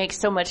 it would make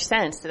so much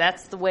sense.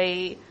 That's the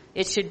way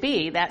it should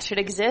be. That should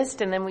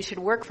exist, and then we should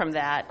work from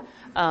that.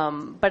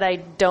 But I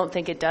don't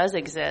think it does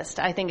exist.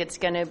 I think it's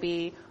going to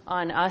be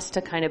on us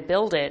to kind of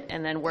build it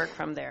and then work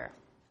from there.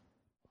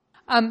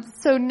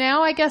 So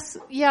now I guess,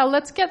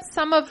 let's get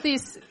some of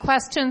these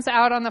questions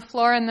out on the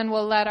floor, and then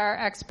we'll let our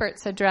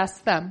experts address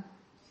them.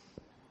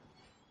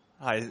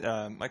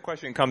 Hi, my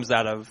question comes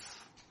out of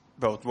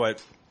both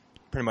what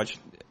pretty much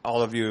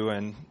all of you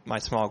and my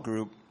small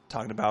group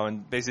talked about,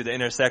 and basically the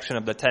intersection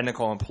of the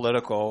technical and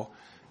political,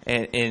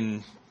 and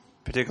in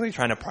particularly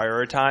trying to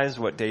prioritize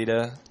what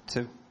data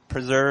to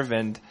preserve.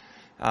 And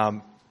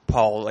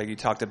Paul, like you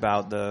talked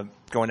about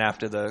going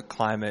after the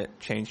climate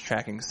change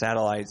tracking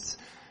satellites,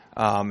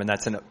 and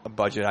that's a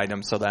budget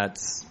item, so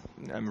that's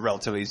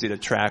relatively easy to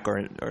track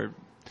and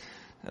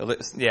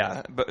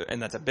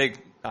that's a big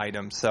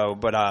item. So,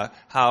 but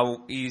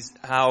how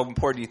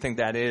important do you think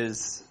that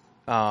is,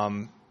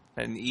 and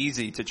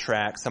easy to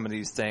track some of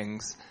these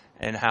things,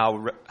 and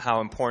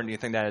how important do you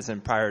think that is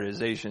in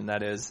prioritization?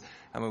 That is,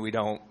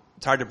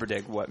 it's hard to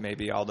predict what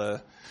maybe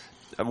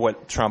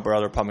what Trump or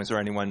other Republicans or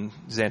anyone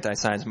who's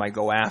anti-science might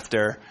go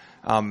after.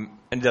 And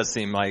it does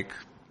seem like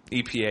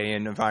EPA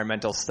and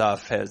environmental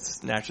stuff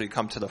has naturally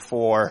come to the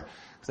fore.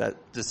 That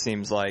just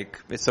seems like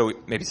it's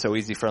maybe so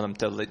easy for them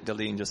to lead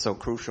and just so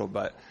crucial.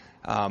 But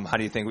how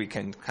do you think we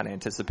can kind of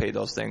anticipate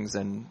those things?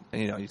 And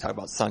you talk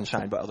about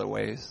sunshine, but other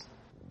ways.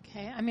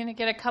 Okay, I'm going to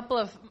get a couple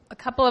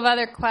of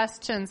other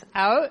questions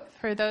out.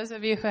 For those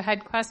of you who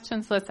had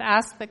questions, let's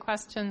ask the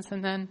questions,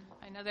 and then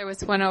I know there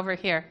was one over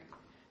here.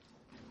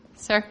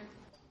 Sir?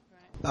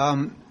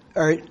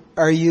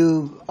 Are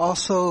you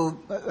also,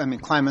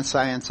 climate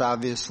science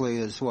obviously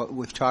is what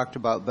we've talked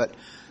about, but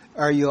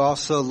are you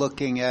also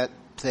looking at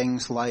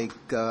things like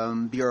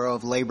Bureau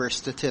of Labor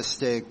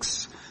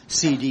Statistics,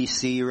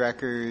 CDC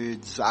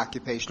records,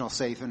 occupational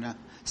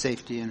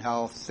safety and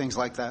health, things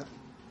like that?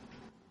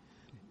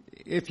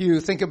 If you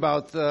think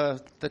about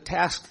the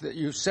task that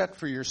you set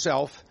for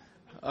yourself,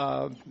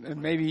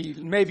 and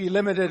maybe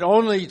limited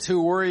only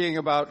to worrying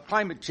about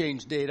climate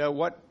change data,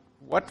 what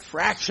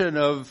fraction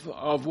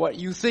of what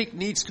you think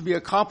needs to be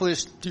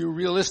accomplished do you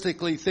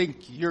realistically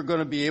think you're going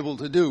to be able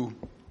to do?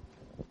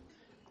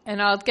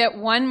 And I'll get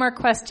one more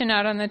question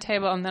out on the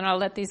table, and then I'll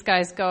let these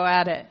guys go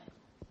at it.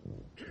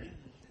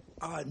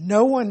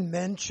 No one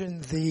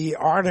mentioned the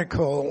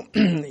article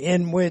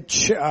in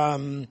which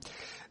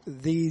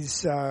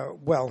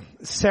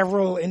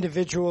several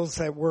individuals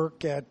that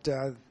work at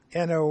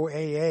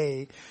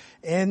NOAA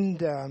and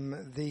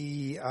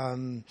the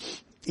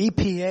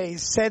EPA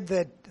said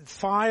that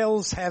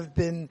files have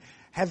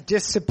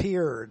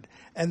disappeared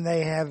and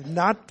they have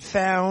not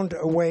found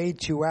a way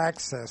to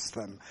access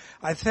them.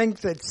 I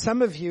think that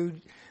some of you,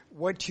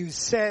 what you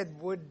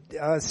said would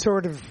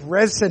sort of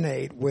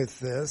resonate with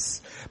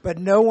this, but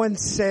no one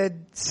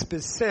said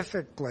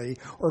specifically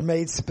or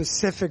made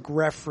specific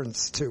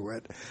reference to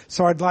it.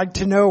 So I'd like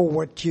to know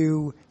what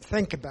you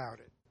think about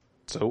it.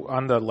 So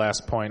on the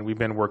last point, we've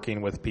been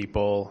working with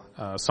people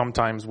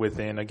sometimes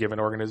within a given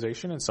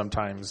organization and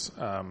sometimes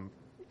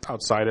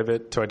outside of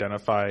it to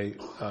identify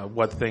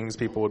what things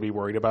people would be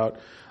worried about.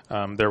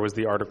 There was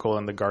the article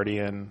in The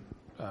Guardian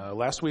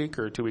last week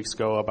or 2 weeks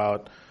ago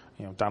about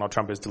Donald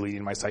Trump is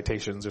deleting my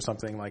citations or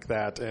something like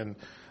that. And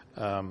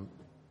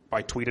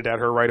I tweeted at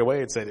her right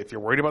away and said, if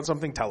you're worried about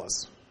something, tell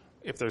us.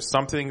 If there's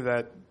something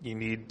that you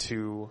need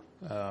to,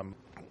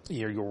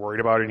 you're worried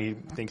about and you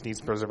think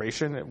needs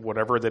preservation,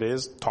 whatever that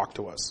is, talk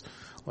to us.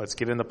 Let's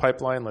get in the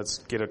pipeline. Let's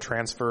get a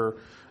transfer.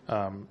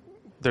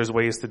 There's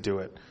ways to do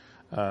it.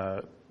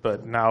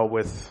 But now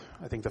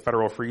I think the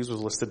federal freeze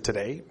was lifted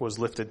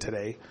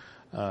today.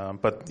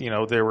 But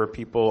there were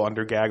people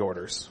under gag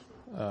orders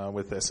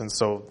with this, and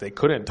so they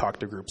couldn't talk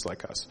to groups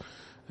like us.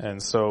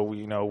 And so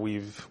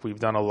we've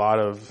done a lot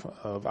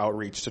of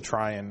outreach to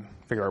try and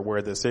figure out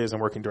where this is,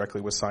 and working directly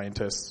with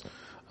scientists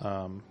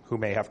who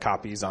may have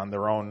copies on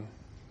their own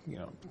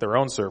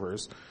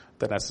servers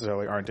that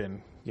necessarily aren't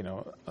in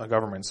a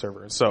government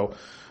server. So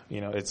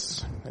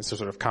it's a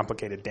sort of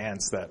complicated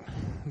dance that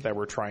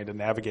we're trying to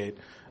navigate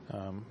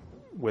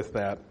with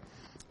that.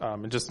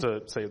 And just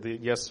to say,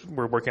 yes,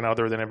 we're working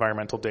other than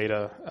environmental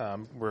data.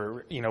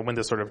 We're, when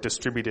this sort of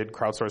distributed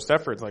crowdsourced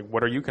efforts, like,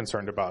 what are you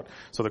concerned about?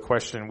 So the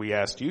question we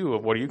asked you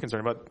of what are you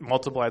concerned about,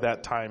 multiply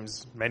that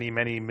times many,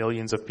 many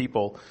millions of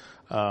people.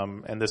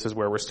 And this is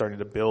where we're starting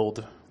to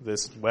build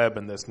this web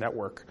and this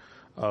network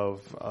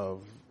of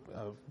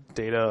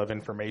data, of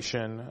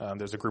information.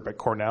 There's a group at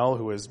Cornell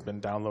who has been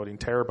downloading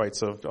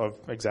terabytes of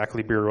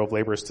exactly Bureau of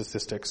Labor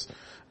Statistics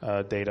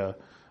data.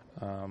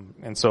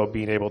 And so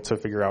being able to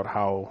figure out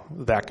how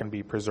that can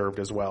be preserved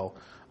as well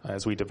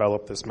as we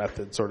develop this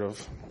method sort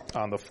of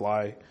on the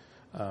fly.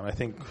 I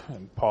think,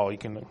 and Paul, you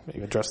can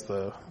maybe address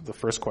the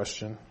first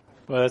question.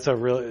 Well,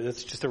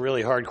 that's just a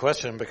really hard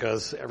question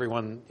because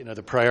everyone,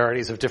 the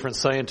priorities of different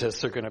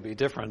scientists are going to be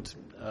different.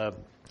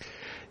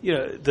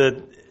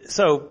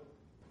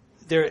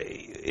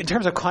 In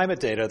terms of climate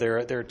data,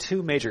 there are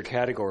two major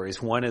categories.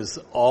 One is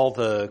all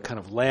the kind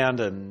of land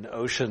and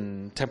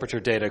ocean temperature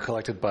data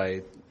collected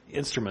by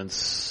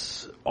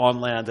instruments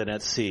on land and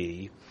at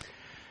sea.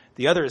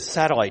 The other is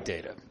satellite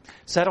data.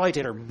 Satellite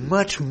data are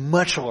much,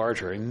 much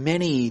larger,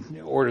 many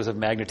orders of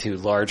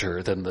magnitude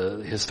larger than the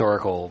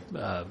historical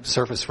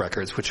surface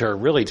records, which are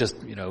really just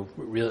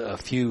a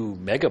few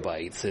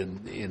megabytes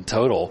in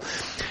total.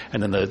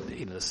 And then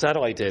the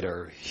satellite data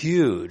are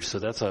huge, so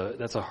that's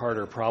a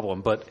harder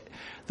problem. But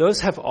those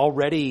have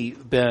already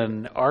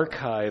been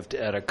archived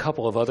at a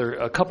couple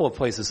of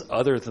places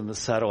other than the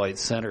satellite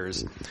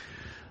centers.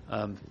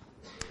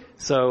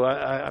 So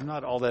I'm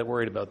not all that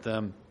worried about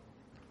them.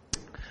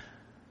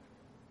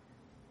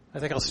 I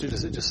think I'll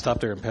just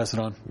stop there and pass it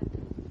on.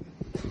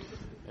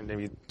 And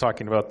maybe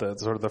talking about the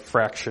sort of the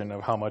fraction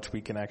of how much we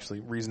can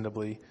actually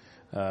reasonably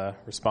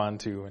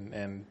respond to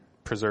and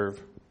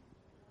preserve.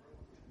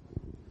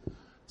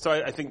 So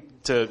I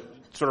think to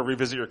sort of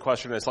revisit your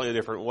question in a slightly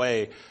different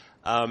way,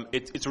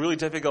 it's really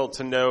difficult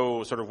to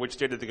know sort of which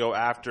data to go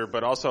after,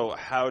 but also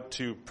how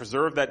to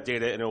preserve that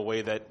data in a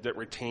way that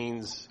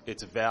retains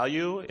its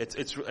value.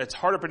 It's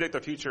hard to predict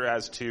the future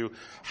as to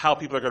how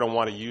people are going to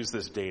want to use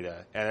this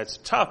data. And it's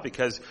tough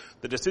because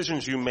the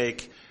decisions you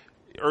make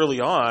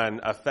early on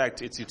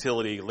affect its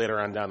utility later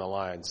on down the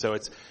line. So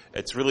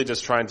it's really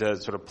just trying to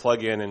sort of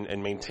plug in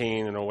and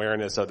maintain an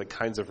awareness of the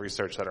kinds of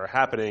research that are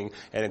happening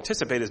and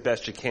anticipate as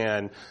best you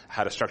can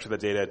how to structure the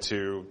data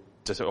to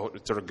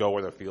sort of go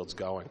where the field's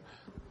going.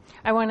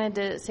 I wanted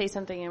to say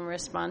something in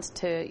response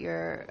to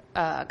your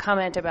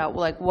comment about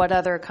what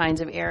other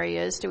kinds of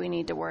areas do we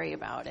need to worry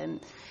about.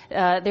 And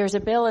there's a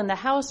bill in the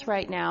House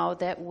right now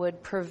that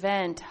would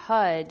prevent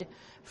HUD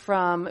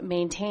from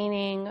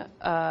maintaining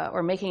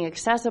or making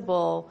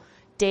accessible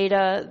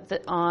data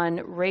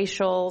on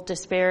racial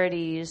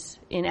disparities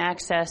in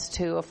access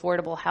to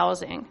affordable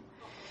housing.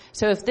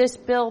 So if this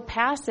bill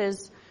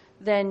passes,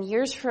 then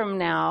years from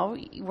now,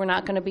 we're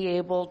not going to be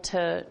able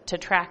to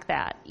track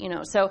that,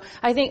 So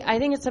I think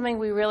it's something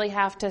we really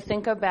have to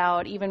think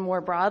about even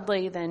more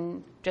broadly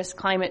than just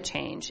climate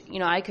change.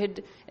 I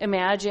could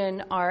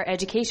imagine our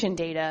education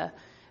data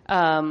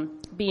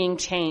being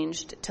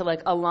changed to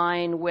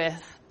align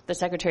with the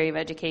Secretary of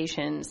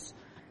Education's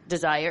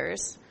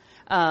desires.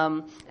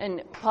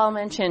 And Paul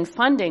mentioned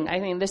funding. I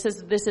think this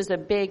is a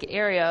big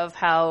area of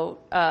how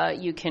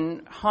you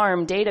can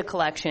harm data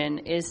collection,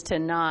 is to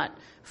not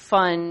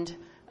fund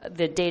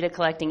the data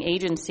collecting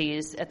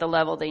agencies at the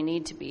level they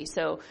need to be.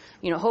 So,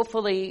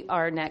 hopefully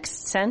our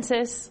next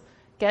census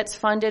gets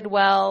funded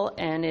well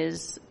and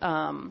is,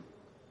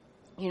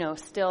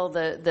 still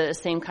the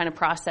same kind of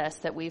process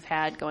that we've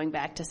had going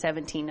back to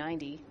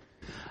 1790.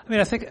 I mean,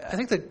 I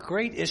think the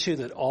great issue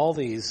that all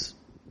these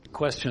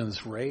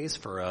questions raise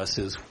for us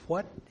is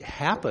what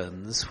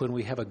happens when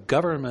we have a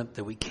government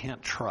that we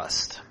can't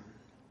trust,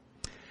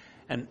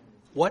 and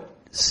what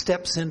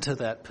steps into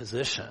that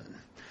position.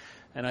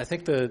 And I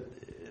think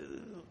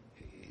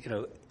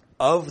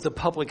of the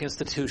public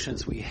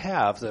institutions we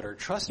have that are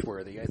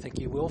trustworthy, I think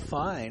you will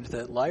find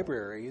that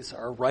libraries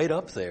are right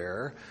up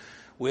there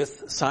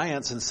with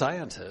science and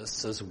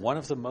scientists as one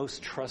of the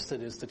most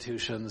trusted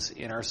institutions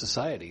in our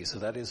society. So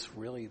that is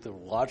really the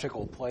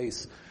logical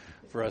place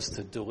for us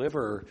to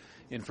deliver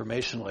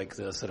information like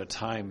this at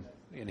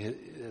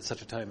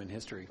such a time in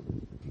history.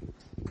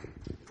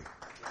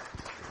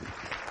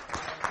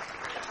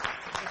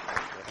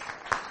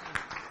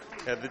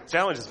 Yeah, the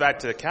challenge is back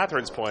to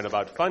Catherine's point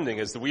about funding,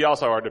 is that we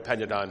also are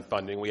dependent on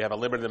funding. We have a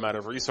limited amount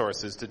of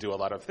resources to do a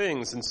lot of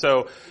things. And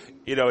so,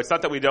 it's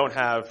not that we don't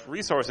have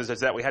resources,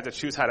 it's that we have to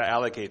choose how to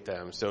allocate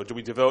them. So do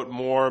we devote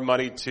more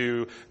money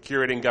to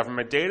curating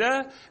government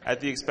data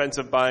at the expense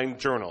of buying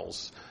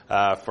journals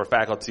for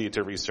faculty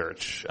to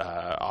research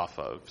off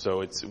of?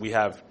 So we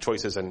have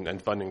choices,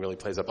 and funding really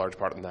plays a large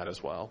part in that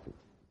as well.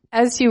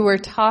 As you were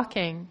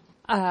talking,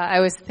 I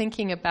was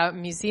thinking about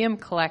museum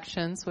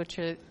collections, which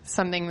is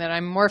something that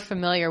I'm more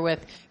familiar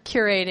with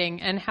curating,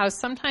 and how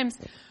sometimes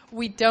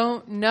we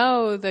don't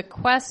know the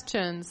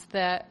questions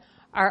that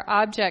our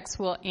objects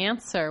will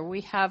answer.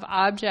 We have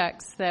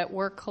objects that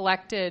were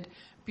collected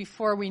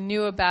before we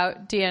knew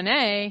about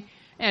DNA,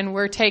 and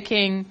we're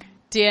taking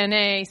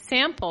DNA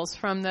samples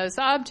from those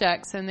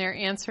objects, and they're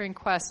answering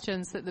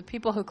questions that the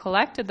people who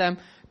collected them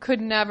could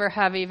never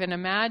have even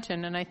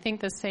imagined. And I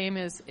think the same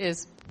is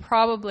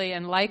probably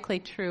and likely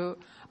true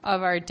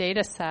of our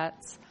data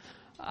sets.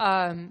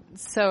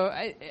 So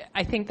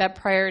I think that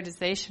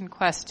prioritization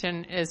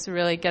question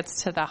really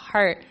gets to the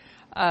heart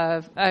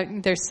of,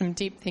 there's some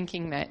deep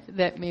thinking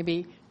that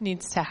maybe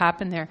needs to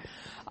happen there.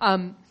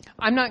 I'm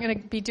not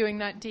going to be doing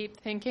that deep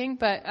thinking,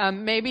 but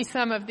maybe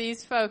some of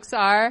these folks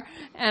are,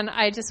 and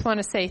I just want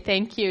to say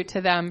thank you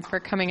to them for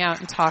coming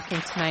out and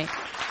talking tonight.